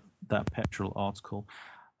on that petrel article.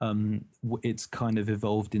 It's kind of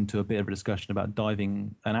evolved into a bit of a discussion about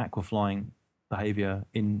diving and aquaflying behavior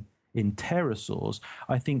in pterosaurs.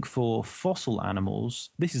 I think for fossil animals,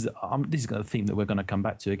 this is a theme that we're going to come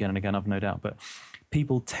back to again and again, I've no doubt. But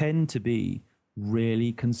people tend to be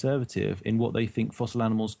really conservative in what they think fossil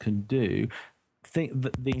animals can do. Think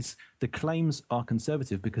that the claims are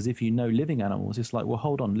conservative because if you know living animals, it's like, well,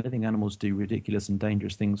 hold on, living animals do ridiculous and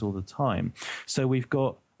dangerous things all the time. So we've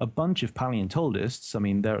got a bunch of paleontologists. I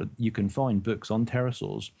mean, you can find books on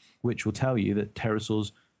pterosaurs which will tell you that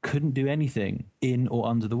pterosaurs couldn't do anything in or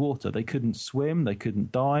under the water. They couldn't swim, they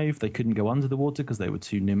couldn't dive, they couldn't go under the water because they were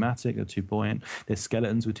too pneumatic or too buoyant. Their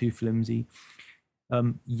skeletons were too flimsy.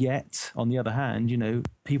 Yet, on the other hand,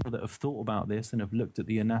 people that have thought about this and have looked at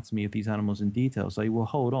the anatomy of these animals in detail say, well,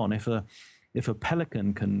 hold on, if a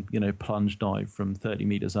pelican can, plunge dive from 30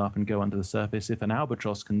 meters up and go under the surface, if an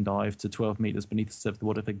albatross can dive to 12 meters beneath the surface of the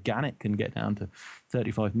water, if a gannet can get down to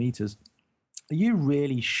 35 meters, are you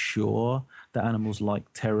really sure that animals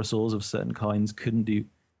like pterosaurs of certain kinds couldn't do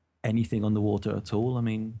anything on the water at all? I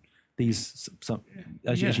mean, as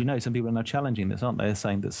you know, some people are now challenging this, aren't they? They're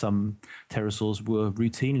saying that some pterosaurs were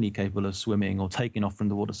routinely capable of swimming or taking off from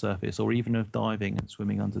the water surface, or even of diving and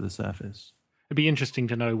swimming under the surface. It'd be interesting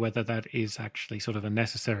to know whether that is actually sort of a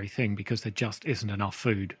necessary thing, because there just isn't enough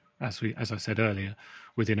food, as I said earlier,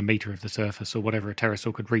 within a meter of the surface, or whatever a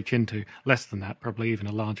pterosaur could reach into. Less than that, probably even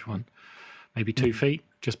a large one, maybe 2 feet,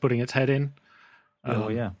 just putting its head in.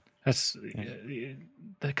 Yeah.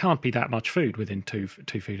 There can't be that much food within 2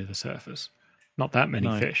 feet of the surface. Not that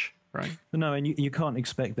many fish, right? No, and you can't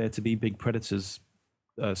expect there to be big predators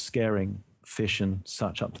scaring fish and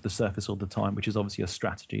such up to the surface all the time, which is obviously a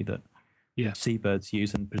strategy that seabirds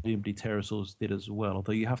use, and presumably pterosaurs did as well.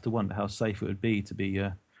 Although you have to wonder how safe it would be to be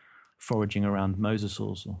foraging around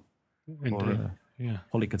mosasaurs or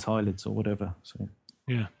polycotylids or whatever. So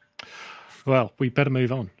yeah. Well, we better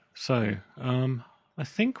move on. So, I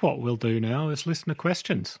think what we'll do now is listen to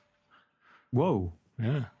questions. Whoa.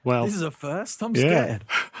 Yeah. Well, this is a first. I'm scared.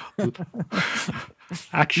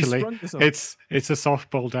 Actually, it's a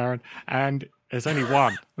softball, Darren, and there's only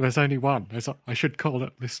one. I should call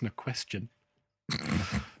it listener question.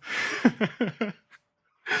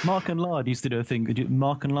 Mark and Lard used to do a thing.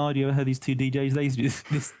 Mark and Lard, you ever heard these two DJs?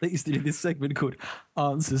 They used to do this segment called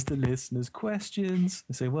Answers to Listeners' Questions.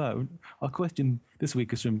 They say, well, our question this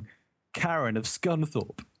week is from Karen of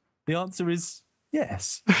Scunthorpe. The answer is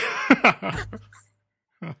yes.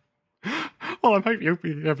 Well, I hope you'll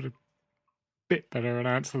be able to bit better an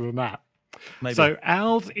answer than that. Maybe. So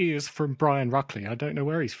Al's is from Brian Ruckley. I don't know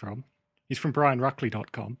where he's from. He's from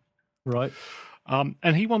brianruckley.com. Right.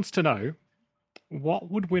 And he wants to know,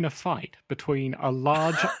 what would win a fight between a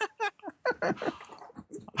large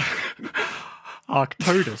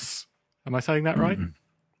Arctodus? Am I saying that right?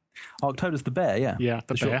 Arctodus the bear, yeah. Yeah,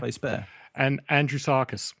 the short-faced bear. And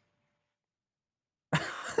Andrewsarchus.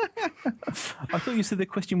 I thought you said the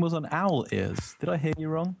question was on owl ears. Did I hear you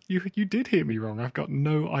wrong? You did hear me wrong. I've got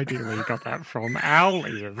no idea where you got that from. Owl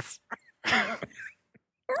ears.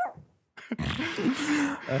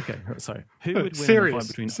 Okay, sorry. Who would win serious, a fight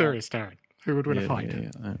between... Serious, Darren. Who would win a fight?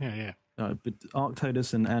 Yeah. But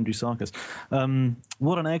Arctodus and Andrewsarchus.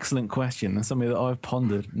 What an excellent question. That's something that I've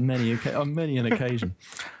pondered on many an occasion.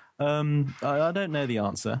 I don't know the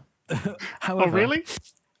answer. However, oh, really?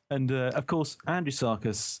 And of course,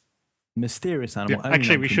 Andrewsarchus, mysterious animal. Yeah,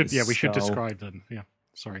 actually, we should describe them. Yeah,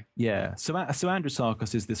 sorry. Yeah, so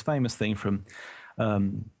Andrewsarchus is this famous thing from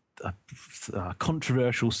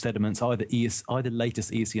controversial sediments, either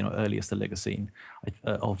latest Eocene or earliest Oligocene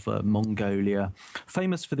of Mongolia.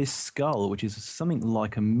 Famous for this skull, which is something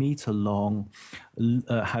like a meter long,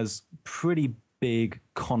 has pretty big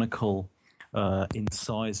conical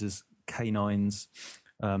incisors, canines.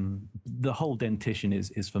 The whole dentition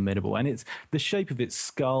is formidable, and it's the shape of its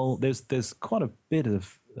skull. There's quite a bit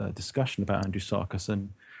of discussion about Andrewsarchus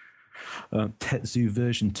and Tetsu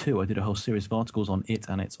version 2. I did a whole series of articles on it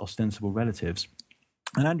and its ostensible relatives.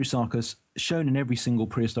 And Andrewsarchus, shown in every single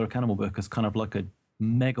prehistoric animal book as kind of like a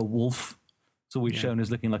mega wolf. It's always shown as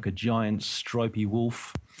looking like a giant stripy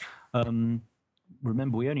wolf.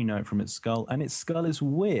 Remember, we only know it from its skull, and its skull is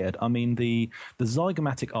weird. I mean, the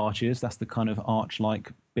zygomatic arches, that's the kind of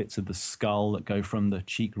arch-like bits of the skull that go from the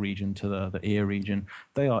cheek region to the ear region.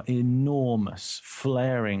 They are enormous,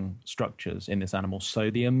 flaring structures in this animal.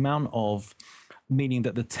 So the amount of, meaning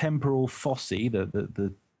that the temporal fossae,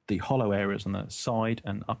 the the hollow areas on the side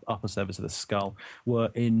and upper surface of the skull were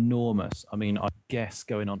enormous. I mean, I guess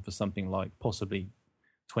going on for something like possibly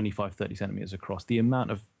 25, 30 centimeters across. The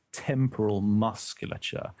amount of temporal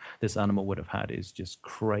musculature this animal would have had is just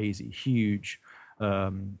crazy. Huge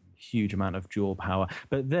amount of jaw power.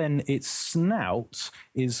 But then its snout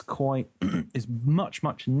is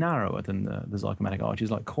much narrower than the zygomatic arch.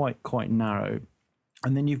 It's like quite narrow.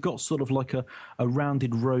 And then you've got sort of like a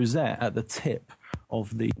rounded rosette at the tip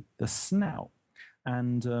of the snout.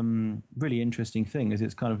 And really interesting thing is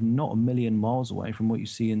it's kind of not a million miles away from what you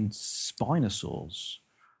see in spinosaurs.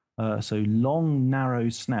 So long, narrow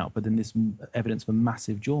snout, but then this evidence for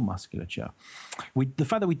massive jaw musculature. The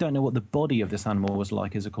fact that we don't know what the body of this animal was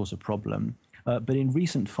like is, of course, a problem. But in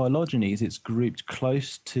recent phylogenies, it's grouped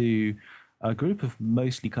close to a group of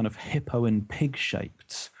mostly kind of hippo and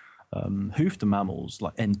pig-shaped hoofed mammals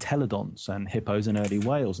like entelodonts and hippos and early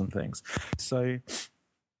whales and things. So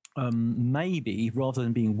maybe rather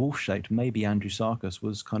than being wolf-shaped, maybe Andrewsarchus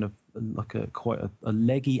was kind of like quite a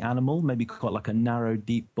leggy animal, maybe quite like a narrow,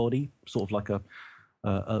 deep body, sort of like a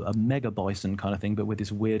mega bison kind of thing, but with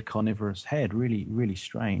this weird carnivorous head. Really, really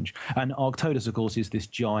strange. And Arctodus, of course, is this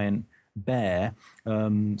giant bear,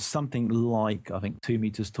 something like, I think, 2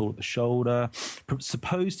 meters tall at the shoulder,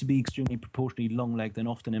 supposed to be extremely proportionally long-legged and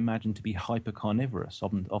often imagined to be hypercarnivorous,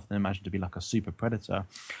 often imagined to be like a super predator.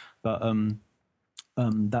 But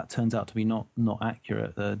that turns out to be not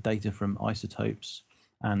accurate. The data from isotopes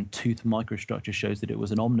and tooth microstructure shows that it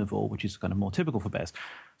was an omnivore, which is kind of more typical for bears.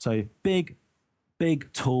 So big,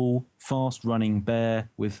 tall, fast-running bear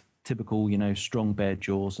with typical, strong bear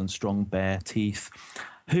jaws and strong bear teeth.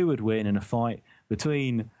 Who would win in a fight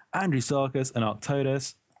between Andrewsarchus and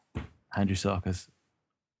Arctodus? Andrewsarchus.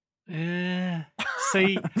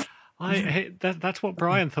 See, that's what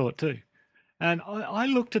Brian thought too. And I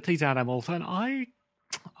looked at these animals and I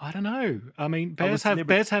don't know. I mean, bears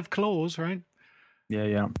have claws, right?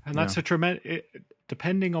 Yeah. And that's a tremendous,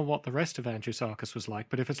 depending on what the rest of Andrewsarchus was like.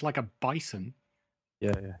 But if it's like a bison.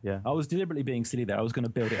 Yeah. I was deliberately being silly there. I was going to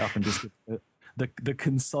build it up and just the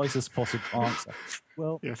concisest possible answer.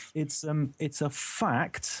 Well, yes. It's a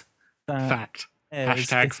fact that fact.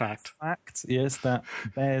 Hashtag fact. Fact, yes, that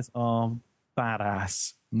bears are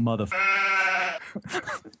badass motherfuckers.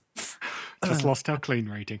 Just lost our clean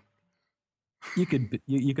rating.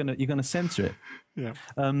 You're gonna censor it. Yeah.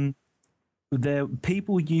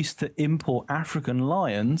 People used to import African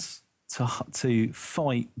lions to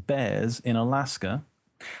fight bears in Alaska,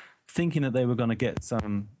 thinking that they were going to get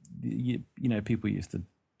some. People used to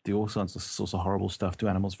do all sorts of horrible stuff to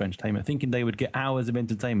animals for entertainment, thinking they would get hours of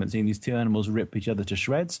entertainment seeing these two animals rip each other to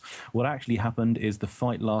shreds. What actually happened is the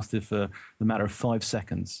fight lasted for the matter of 5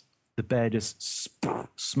 seconds. The bear just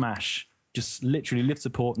just literally lifts a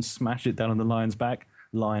paw and smash it down on the lion's back.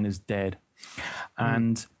 Lion is dead.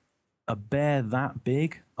 And a bear that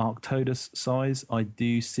big, Arctodus size, I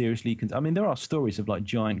do seriously... there are stories of like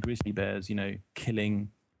giant grizzly bears, killing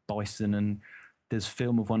bison, and there's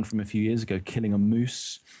film of one from a few years ago killing a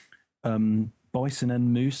moose. Bison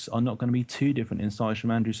and moose are not going to be too different in size from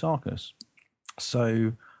Andrewsarchus.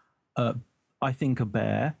 So I think a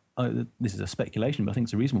bear... this is a speculation, but I think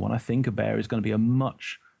it's a reasonable one. I think a bear is going to be a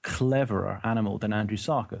much cleverer animal than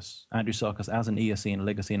Andrewsarchus. Andrewsarchus, as an Eocene,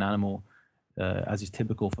 Oligocene animal, as is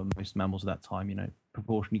typical for most mammals of that time,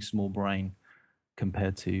 proportionally small brain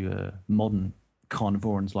compared to modern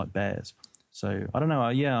carnivorans like bears. So I don't know.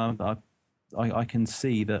 I can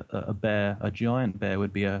see that a giant bear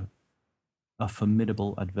would be a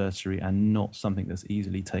formidable adversary and not something that's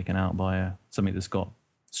easily taken out by something that's got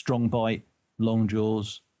strong bite, long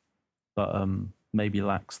jaws, but maybe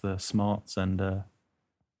lacks the smarts and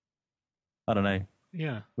I don't know.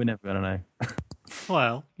 Yeah. We're never going to know.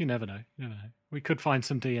 Well, you never know. We could find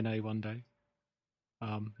some DNA one day.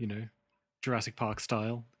 Jurassic Park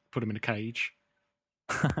style. Put them in a cage.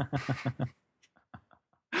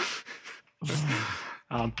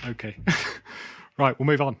 Okay. Right, we'll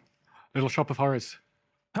move on. Little Shop of Horrors.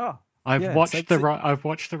 I've watched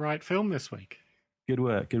the right film this week. Good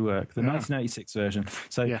work. The 1986 version.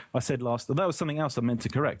 So I said that was something else I meant to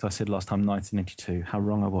correct. I said last time 1982. How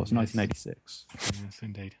wrong I was. 1986. Yes,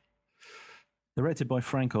 indeed. Directed by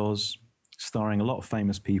Frank Oz, starring a lot of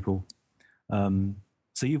famous people. So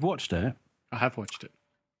you've watched it. I have watched it.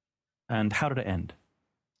 And how did it end?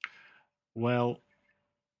 Well,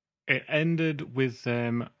 it ended with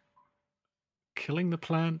them killing the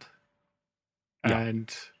plant.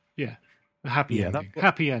 And a happy ending.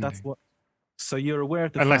 Happy ending. That's what. So you're aware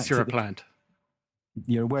of the unless you're a plant.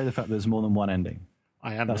 You're aware of the fact that there's more than one ending.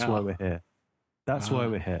 I am. That's why we're here. That's why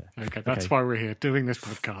we're here. Okay, that's why we're here doing this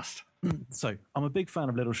podcast. So I'm a big fan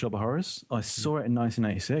of Little Shop of Horrors. I saw it in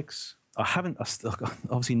 1986.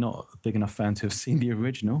 Obviously not a big enough fan to have seen the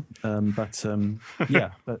original, but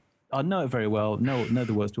I know it very well. Know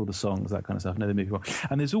the words to all the songs, that kind of stuff. Know the movie well.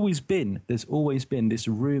 And there's always been this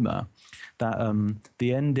rumor that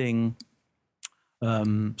the ending.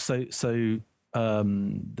 The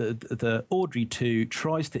Audrey 2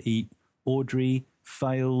 tries to eat Audrey,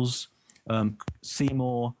 fails.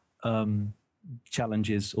 Seymour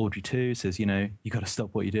challenges Audrey 2, says, you got to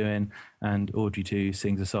stop what you're doing. And Audrey 2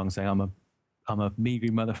 sings a song saying, I'm a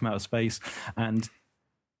meagre mother from outer space, and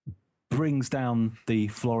brings down the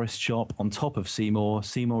florist shop on top of Seymour.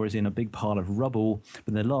 Seymour is in a big pile of rubble, but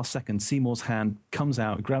in the last second, Seymour's hand comes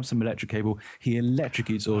out, grabs some electric cable. He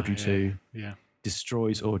electrocutes Audrey 2. Yeah.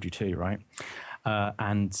 Destroys Audrey 2, right?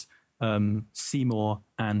 And Seymour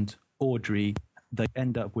and Audrey, they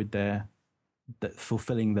end up with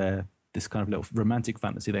fulfilling this kind of little romantic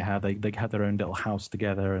fantasy they have. They have their own little house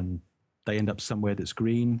together, and they end up somewhere that's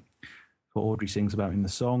green, what Audrey sings about in the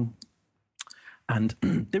song. And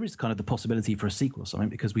there is kind of the possibility for a sequel or something,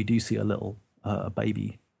 because we do see a little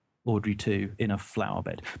baby Audrey 2 in a flower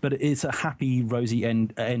bed. But it's a happy, rosy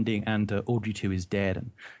ending, and Audrey 2 is dead,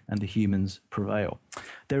 and the humans prevail.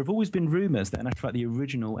 There have always been rumours that, in actual fact, the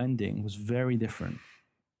original ending was very different,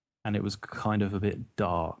 and it was kind of a bit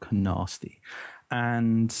dark and nasty.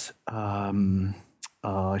 And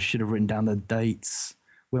I should have written down the dates.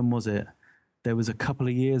 When was it? There was a couple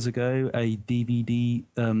of years ago, a DVD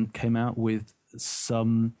came out with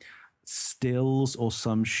some stills or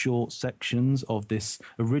some short sections of this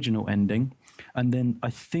original ending, and then I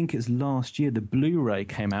think it's last year the Blu-ray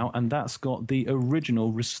came out, and that's got the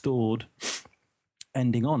original restored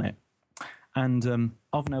ending on it. And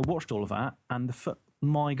I've now watched all of that, and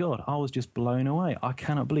my God, I was just blown away. I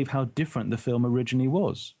cannot believe how different the film originally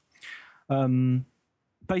was.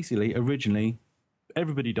 Basically, originally,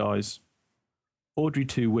 everybody dies. Audrey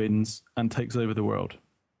 2 wins and takes over the world.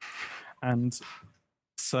 And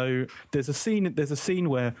so there's a scene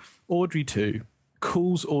where Audrey 2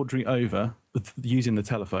 calls Audrey over using the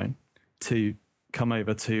telephone to come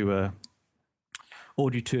over to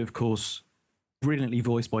Audrey 2, of course, brilliantly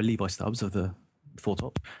voiced by Levi Stubbs of the Four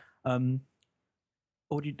Top.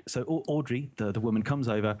 Audrey, the woman, comes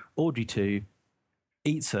over. Audrey 2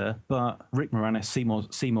 eats her, but Rick Moranis,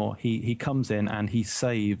 Seymour, he comes in and he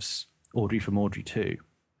saves Audrey from Audrey 2.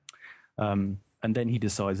 And then he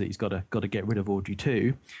decides that he's got to get rid of Audrey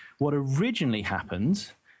 2. What originally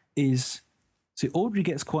happened is, Audrey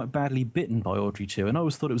gets quite badly bitten by Audrey 2, and I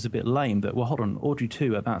always thought it was a bit lame that, well, hold on, Audrey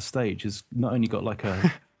 2 at that stage has not only got like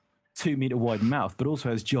a 2-meter wide mouth, but also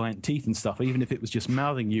has giant teeth and stuff. Even if it was just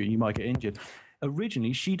mouthing you, you might get injured.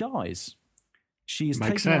 Originally, she dies. She is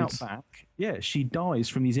taken out back. Yeah, she dies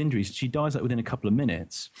from these injuries. She dies within a couple of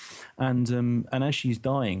minutes, and as she's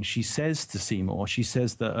dying, she says to Seymour, she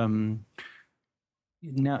says that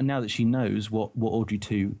now that she knows what Audrey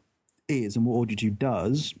 2 is and what Audrey 2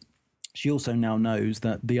 does, she also now knows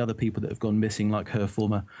that the other people that have gone missing, like her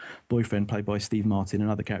former boyfriend, played by Steve Martin, and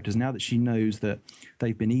other characters, now that she knows that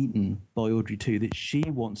they've been eaten by Audrey 2, that she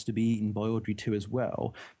wants to be eaten by Audrey 2 as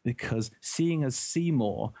well, because seeing as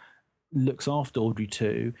Seymour looks after Audrey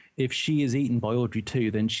 2, if she is eaten by Audrey 2,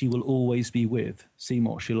 then she will always be with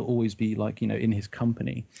Seymour. She'll always be in his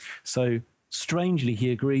company. So strangely,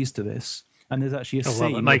 he agrees to this. And there's actually a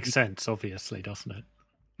scene. Well, it makes sense, obviously, doesn't it?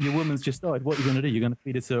 Your woman's just died. What are you going to do? You're going to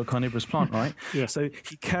feed it to a carnivorous plant, right? Yeah. So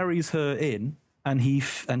he carries her in, and he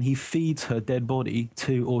feeds her dead body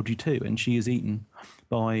to Audrey 2, and she is eaten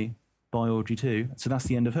by Audrey 2. So that's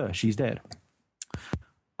the end of her. She's dead.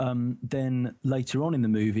 Then later on in the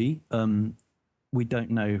movie, we don't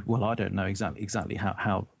know. Well, I don't know exactly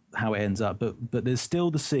how it ends up, but there's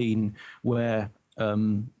still the scene where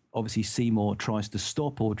obviously Seymour tries to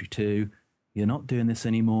stop Audrey 2. You're not doing this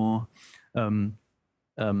anymore. Audrey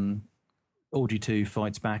 2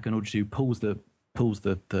 fights back, and Audrey 2 pulls the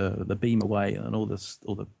beam away, and all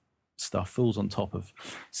the stuff falls on top of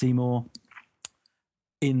Seymour.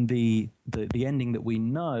 In the ending that we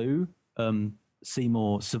know,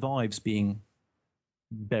 Seymour survives being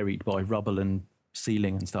buried by rubble and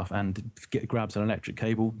ceiling and stuff, and grabs an electric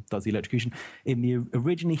cable, does the electrocution.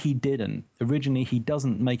 Originally he didn't. Originally he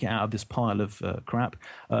doesn't make it out of this pile of crap.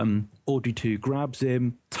 Audrey 2 grabs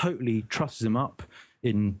him, totally trusses him up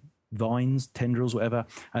in vines, tendrils, whatever,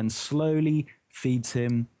 and slowly feeds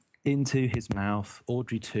him into his mouth.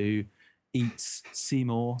 Audrey 2 eats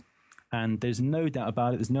Seymour, and there's no doubt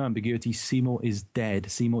about it. There's no ambiguity. Seymour is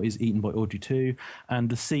dead. Seymour is eaten by Audrey 2, and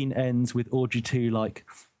the scene ends with Audrey 2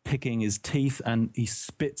 picking his teeth, and he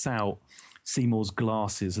spits out Seymour's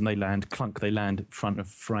glasses, and they land in front of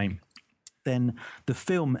frame. Then the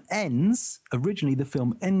film ends. Originally, the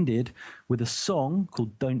film ended with a song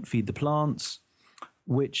called "Don't Feed the Plants,"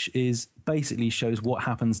 which is basically shows what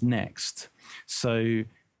happens next. So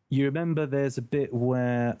you remember there's a bit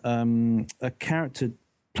where a character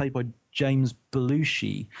played by James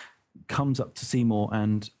Belushi comes up to Seymour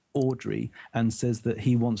and Audrey and says that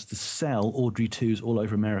he wants to sell Audrey 2s all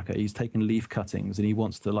over America. He's taken leaf cuttings and he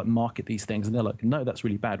wants to like market these things. And they're like, no, that's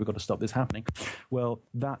really bad. We've got to stop this happening. Well,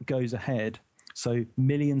 that goes ahead. So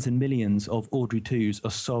millions and millions of Audrey 2s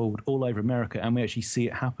are sold all over America, and we actually see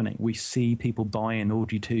it happening. We see people buying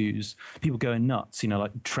Audrey 2s, people going nuts,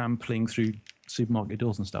 like trampling through supermarket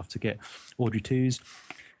doors and stuff to get Audrey 2s.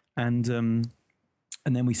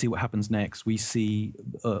 And then we see what happens next. We see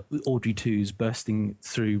Audrey 2s bursting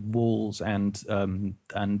through walls and in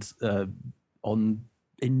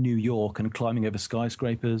New York and climbing over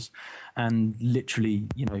skyscrapers and literally,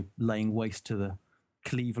 laying waste to the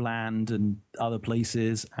Cleveland and other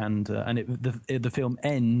places, and the film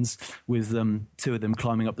ends with two of them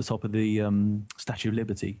climbing up the top of the Statue of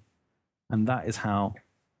Liberty, and that is how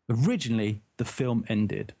originally the film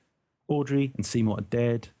ended. Audrey and Seymour are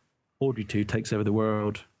dead. Audrey 2 takes over the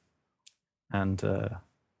world, and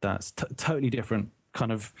that's totally different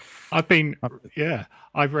kind of. I've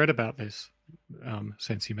read about this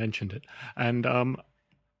since you mentioned it, and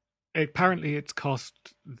apparently it's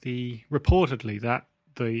cost reportedly that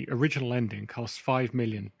the original ending cost $5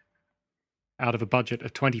 million out of a budget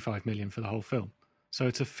of $25 million for the whole film. So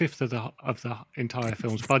it's a fifth of the entire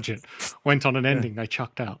film's budget went on an ending they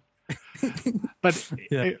chucked out. But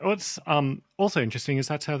what's also interesting is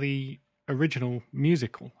that's how the original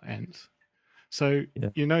musical ends. So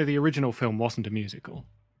the original film wasn't a musical.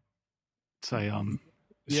 It's a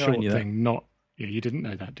short thing. Not you didn't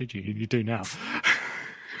know that, did you? You do now.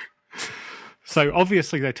 So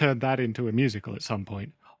obviously they turned that into a musical at some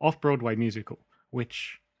point, off-Broadway musical,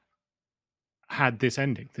 which had this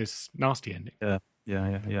ending, this nasty ending.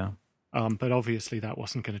 Yeah. But obviously that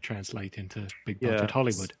wasn't going to translate into big-budget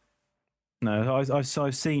Hollywood. No,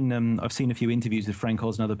 I've seen a few interviews with Frank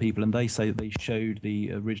Oz and other people, and they say that they showed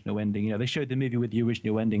the original ending. They showed the movie with the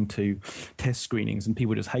original ending to test screenings, and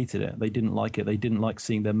people just hated it. They didn't like it. They didn't like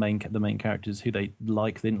seeing the main characters who they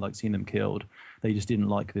like. They didn't like seeing them killed. They just didn't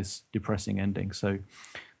like this depressing ending. So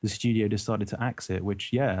the studio decided to axe it,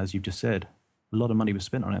 which, as you've just said, a lot of money was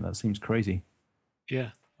spent on it. That seems crazy. Yeah.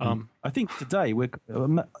 I think today we're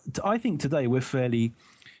fairly,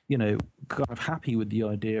 kind of happy with the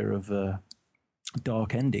idea of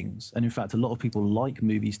dark endings. And in fact, a lot of people like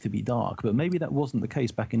movies to be dark, but maybe that wasn't the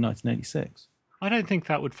case back in 1986. I don't think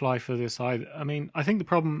that would fly for this either. I mean, I think the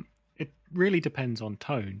problem, it really depends on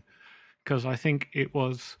tone, because I think it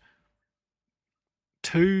was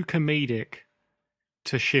too comedic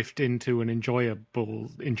to shift into an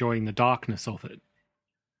enjoying the darkness of it.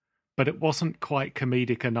 But it wasn't quite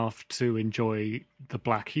comedic enough to enjoy the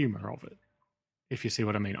black humor of it, if you see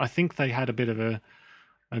what I mean. I think they had a bit of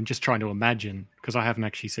I'm just trying to imagine, because I haven't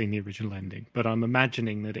actually seen the original ending, but I'm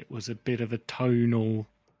imagining that it was a bit of a tonal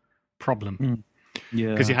problem.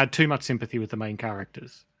 Yeah. Because you had too much sympathy with the main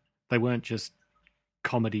characters. They weren't just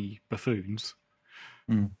comedy buffoons.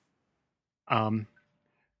 And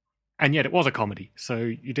yet it was a comedy,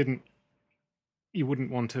 so you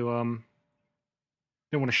wouldn't want to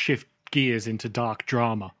don't want to shift gears into dark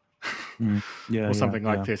drama. Or something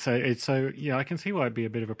like this. So I can see why it'd be a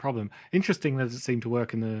bit of a problem. Interesting that it seemed to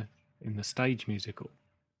work in the stage musical.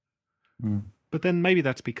 But then maybe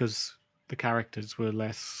that's because the characters were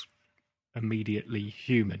less immediately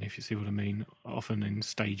human, if you see what I mean. Often in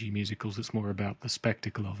stagey musicals, it's more about the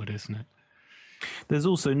spectacle of it, isn't it? There's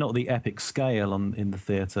also not the epic scale in the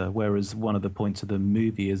theatre, whereas one of the points of the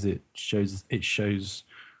movie is it shows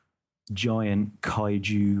giant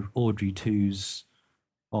kaiju Audrey 2s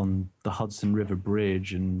on the Hudson River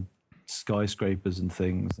Bridge and skyscrapers and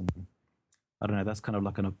things. And I don't know, that's kind of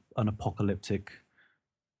like an apocalyptic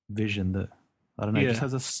vision that, I don't know, just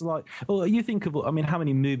has a slight... Well, you think of, how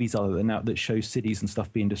many movies are there now that show cities and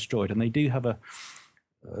stuff being destroyed? And they do have a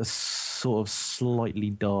sort of slightly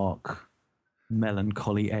dark,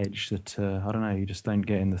 melancholy edge that, I don't know, you just don't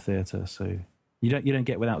get in the theatre. So you don't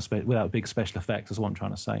get without big special effects, is what I'm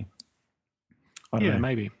trying to say. Yeah,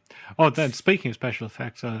 maybe. Oh, then speaking of special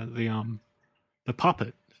effects, the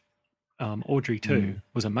puppet, Audrey 2,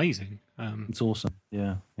 was amazing. It's awesome.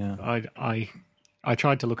 Yeah. I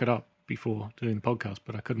tried to look it up before doing the podcast,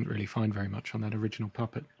 but I couldn't really find very much on that original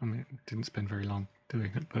puppet. I mean, it didn't spend very long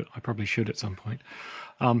doing it, but I probably should at some point.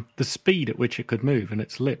 The speed at which it could move and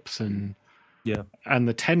its lips and Yeah. And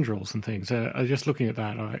the tendrils and things. Just looking at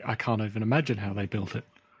that, I can't even imagine how they built it.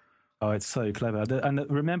 Oh, it's so clever. And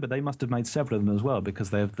remember, they must have made several of them as well because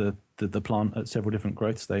they have the plant at several different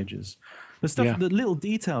growth stages. The stuff, Yeah. the little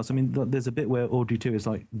details. I mean, there's a bit where Audrey 2 is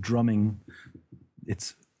like drumming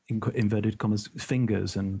its inverted commas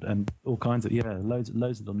fingers and all kinds of loads of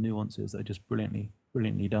little nuances that are just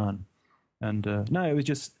brilliantly done. And no, it was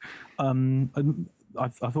just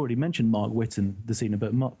I've already mentioned Mark Whitten, the scene,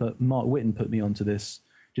 but Mark Whitten put me onto this.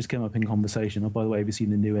 Just came up in conversation. Oh, by the way, have you seen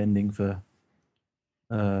the new ending for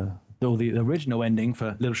the original ending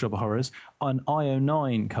for Little Shop of Horrors? On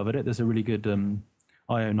IO9 covered it. There's a really good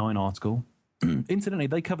IO9 article. Incidentally,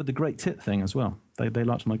 they covered the Great Tit thing as well. They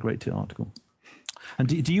liked my Great Tit article. And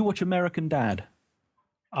do you watch American Dad?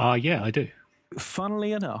 Yeah, I do.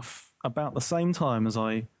 Funnily enough, about the same time as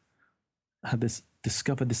I had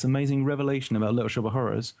discovered this amazing revelation about Little Shop of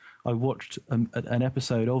Horrors, I watched an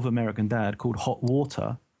episode of American Dad called Hot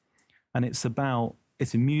Water, and it's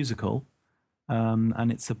a musical,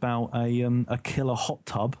 and it's about a killer hot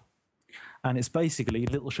tub, and it's basically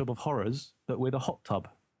Little Shop of Horrors but with a hot tub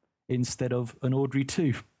instead of an Audrey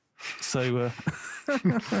 2. So,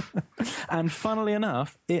 and funnily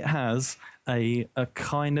enough, it has a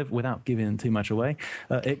kind of, without giving too much away,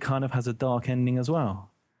 it kind of has a dark ending as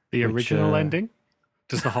well. The original ending?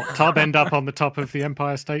 Does the hot tub end up on the top of the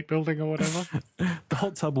Empire State Building or whatever? The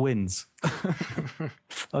hot tub wins.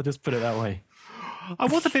 I'll just put it that way. I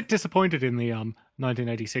was a bit disappointed in the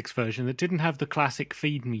 1986 version that didn't have the classic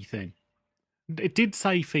 "feed me" thing. It did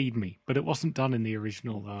say "feed me," but it wasn't done in the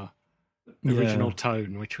original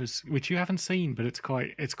tone, which you haven't seen, but it's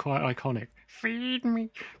quite iconic. Feed me,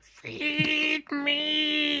 feed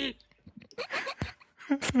me.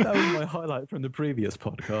 That was my highlight from the previous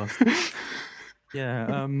podcast.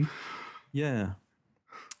 Yeah.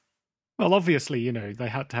 Well, obviously, they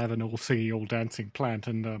had to have an all singing, all dancing plant,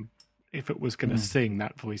 and if it was going to sing,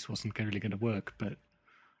 that voice wasn't really going to work. But it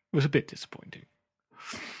was a bit disappointing.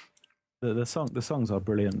 The songs are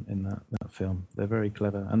brilliant in that film. They're very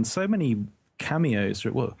clever, and so many cameos.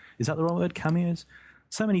 Well, is that the wrong word? Cameos.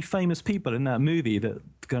 So many famous people in that movie that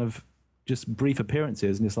kind of just brief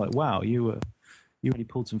appearances, and it's like, wow, you really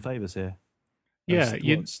pulled some favors here. Yeah,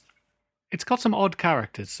 it's got some odd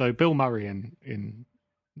characters. So Bill Murray in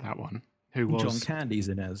that one, who was John Candy's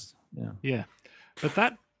in as yeah, but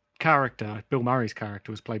that character, Bill Murray's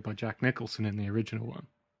character, was played by Jack Nicholson in the original one.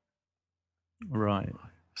 Right.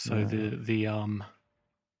 So the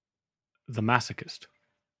masochist.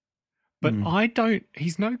 But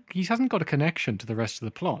he hasn't got a connection to the rest of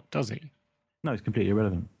the plot, does he? No, he's completely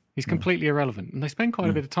irrelevant. He's completely irrelevant. And they spend quite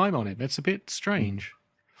a bit of time on him. It's a bit strange.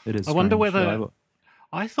 It is. I wonder whether...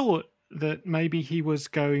 I thought that maybe he was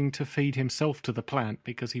going to feed himself to the plant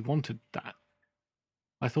because he wanted that.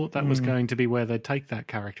 I thought that was going to be where they'd take that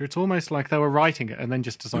character. It's almost like they were writing it and then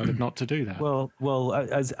just decided not to do that. Well,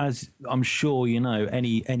 as I'm sure you know,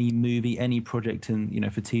 any movie, any project for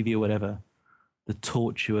TV or whatever, the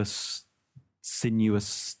tortuous,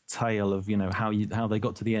 sinuous tale of how they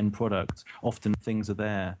got to the end product. Often things are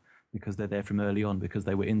there because they're there from early on because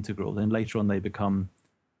they were integral. Then later on they become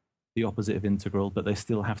the opposite of integral, but they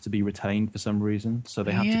still have to be retained for some reason. So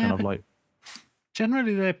they have to kind of like.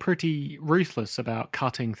 Generally, they're pretty ruthless about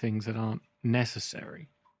cutting things that aren't necessary.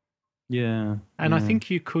 Yeah. And I think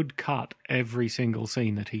you could cut every single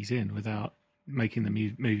scene that he's in without making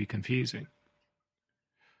the movie confusing.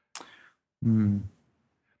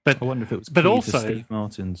 But I wonder if it was but also Steve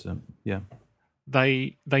Martin's.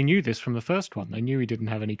 They knew this from the first one. They knew he didn't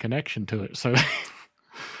have any connection to it, so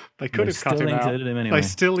they could have cut him out. They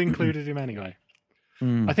still included him anyway.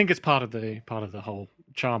 I think it's part of the whole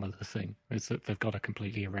charm of the thing is that they've got a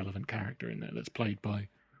completely irrelevant character in there that's played by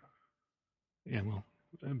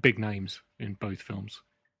big names in both films.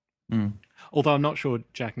 Although I'm not sure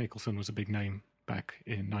Jack Nicholson was a big name back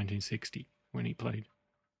in 1960 when he played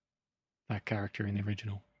that character in the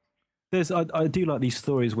original. I do like these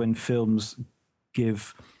stories when films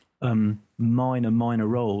give minor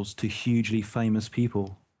roles to hugely famous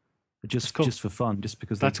people, just for fun, just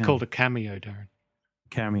because that's called a cameo, Darren.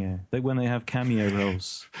 Cameo. When they have cameo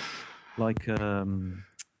roles, like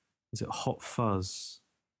is it Hot Fuzz?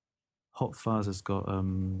 Hot Fuzz has got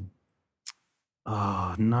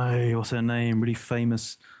what's her name? Really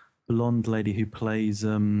famous blonde lady who plays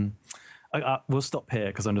we'll stop here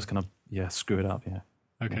because I'm just gonna screw it up.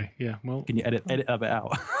 Okay, yeah. Well, can you edit a bit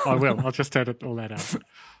out? I will. I'll just edit all that out.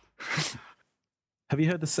 Have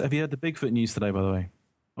you heard the Bigfoot news today, by the way?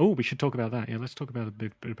 Oh, we should talk about that. Yeah, let's talk about a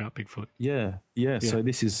bit about Bigfoot. Yeah. So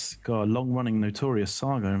this is got a long-running notorious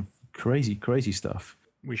saga and crazy stuff.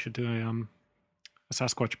 We should do a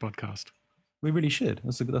Sasquatch podcast. We really should.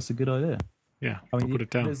 That's a good idea. Yeah, I'll put it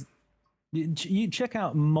down. You check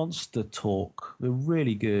out Monster Talk, the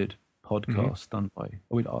really good podcast done by.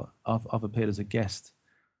 I've appeared as a guest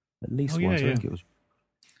at least once. I think it was.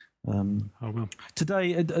 I will.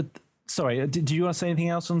 Today, sorry, did you want to say anything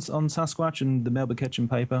else on Sasquatch and the Melba Ketchum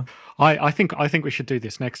paper? I think we should do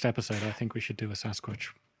this next episode. I think we should do a Sasquatch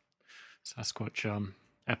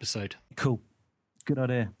episode. Cool. Good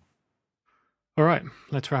idea. All right,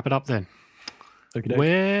 let's wrap it up then. Okay.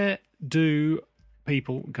 Where do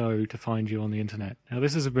people go to find you on the internet? Now,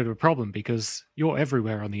 this is a bit of a problem because you're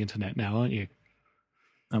everywhere on the internet now, aren't you?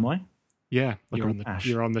 Am I? Yeah, you're on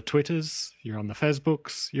the Twitters, you're on the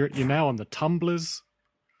Facebooks, you're now on the Tumblrs.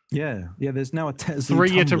 Yeah. There's now a TetZoo 3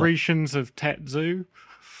 Tumblr. iterations of TetZoo.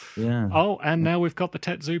 Yeah. Oh, and now we've got the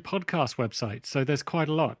TetZoo podcast website, so there's quite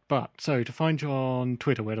a lot. But so to find you on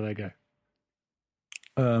Twitter, where do they go?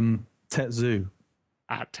 TetZoo.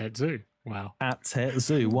 At TetZoo. Wow. At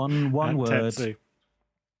TetZoo. One word. TetZoo.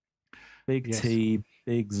 Big yes. T,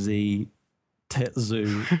 big Z,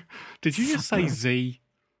 TetZoo. Did you just say Z?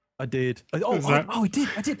 I did. I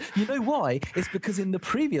did. You know why? It's because in the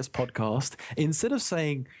previous podcast, instead of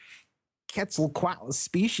saying Quetzalcoatl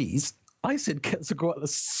species, I said Quetzalcoatl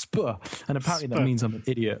spur, and apparently that means I'm an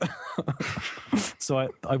idiot. So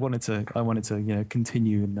I wanted to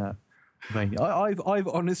continue in that vein. I've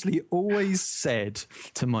honestly always said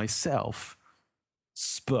to myself,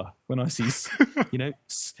 spur, when I see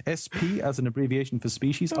SP as an abbreviation for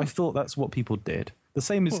species. I thought that's what people did. The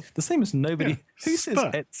same as nobody who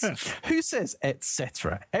says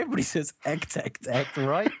etc. Everybody says ect,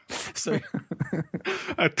 right? So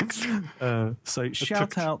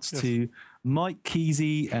shout outs to Mike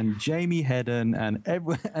Kesey and Jamie Hedden and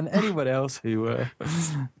anyone else who I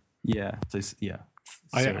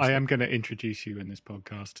am going to introduce you in this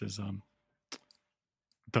podcast as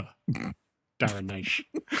the Darren Naish.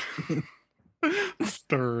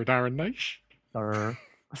 Darren Naish.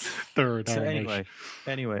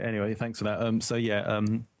 Anyway, thanks for that.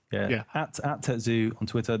 At TetZoo on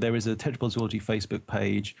Twitter. There is a Tetrapod Zoology Facebook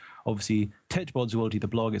page. Obviously, Tetrapod Zoology, the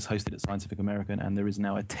blog, is hosted at Scientific American, and there is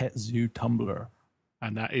now a TetZoo Tumblr.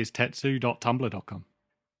 And that is tetzoo.tumblr.com.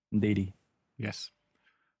 Indeedy. Yes.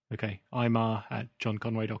 Okay. I'm at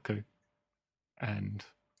johnconway.co. And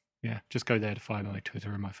just go there to find my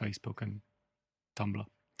Twitter and my Facebook and Tumblr.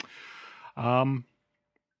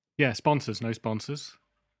 Sponsors, no sponsors.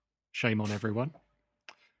 Shame on everyone.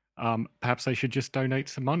 Perhaps they should just donate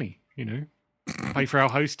some money, pay for our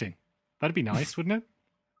hosting. That'd be nice, wouldn't it?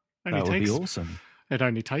 That would be awesome. It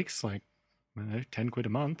only takes 10 quid a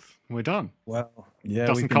month. And we're done. Well, yeah.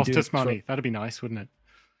 Doesn't cost us money. That'd be nice, wouldn't it?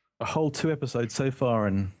 A whole 2 episodes so far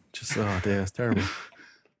and just, oh dear, it's terrible.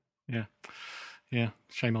 Yeah.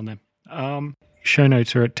 Shame on them. Show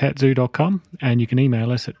notes are at tetzoo.com and you can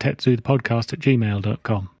email us at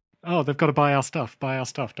tetzoothepodcast@gmail.com. Oh, they've got to buy our stuff,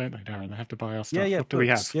 don't they, Darren? They have to buy our stuff. Yeah, what do we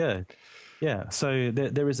have? Yeah. So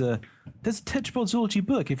there's a Tetrapod Zoology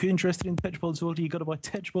book. If you're interested in Tetrapod Zoology, you've got to buy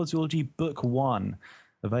Tetrapod Zoology Book 1,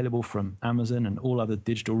 available from Amazon and all other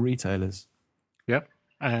digital retailers. Yep.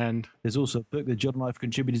 And there's also a book that John and I have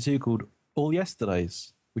contributed to called All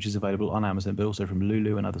Yesterdays, which is available on Amazon, but also from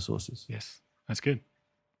Lulu and other sources. Yes, that's good.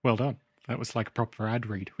 Well done. That was like a proper ad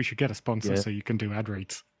read. We should get a sponsor so you can do ad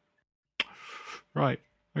reads. Right.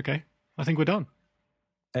 Okay. I think we're done.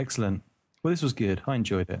 Excellent. Well, this was good. I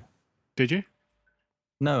enjoyed it. Did you?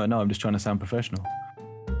 No, I'm just trying to sound professional.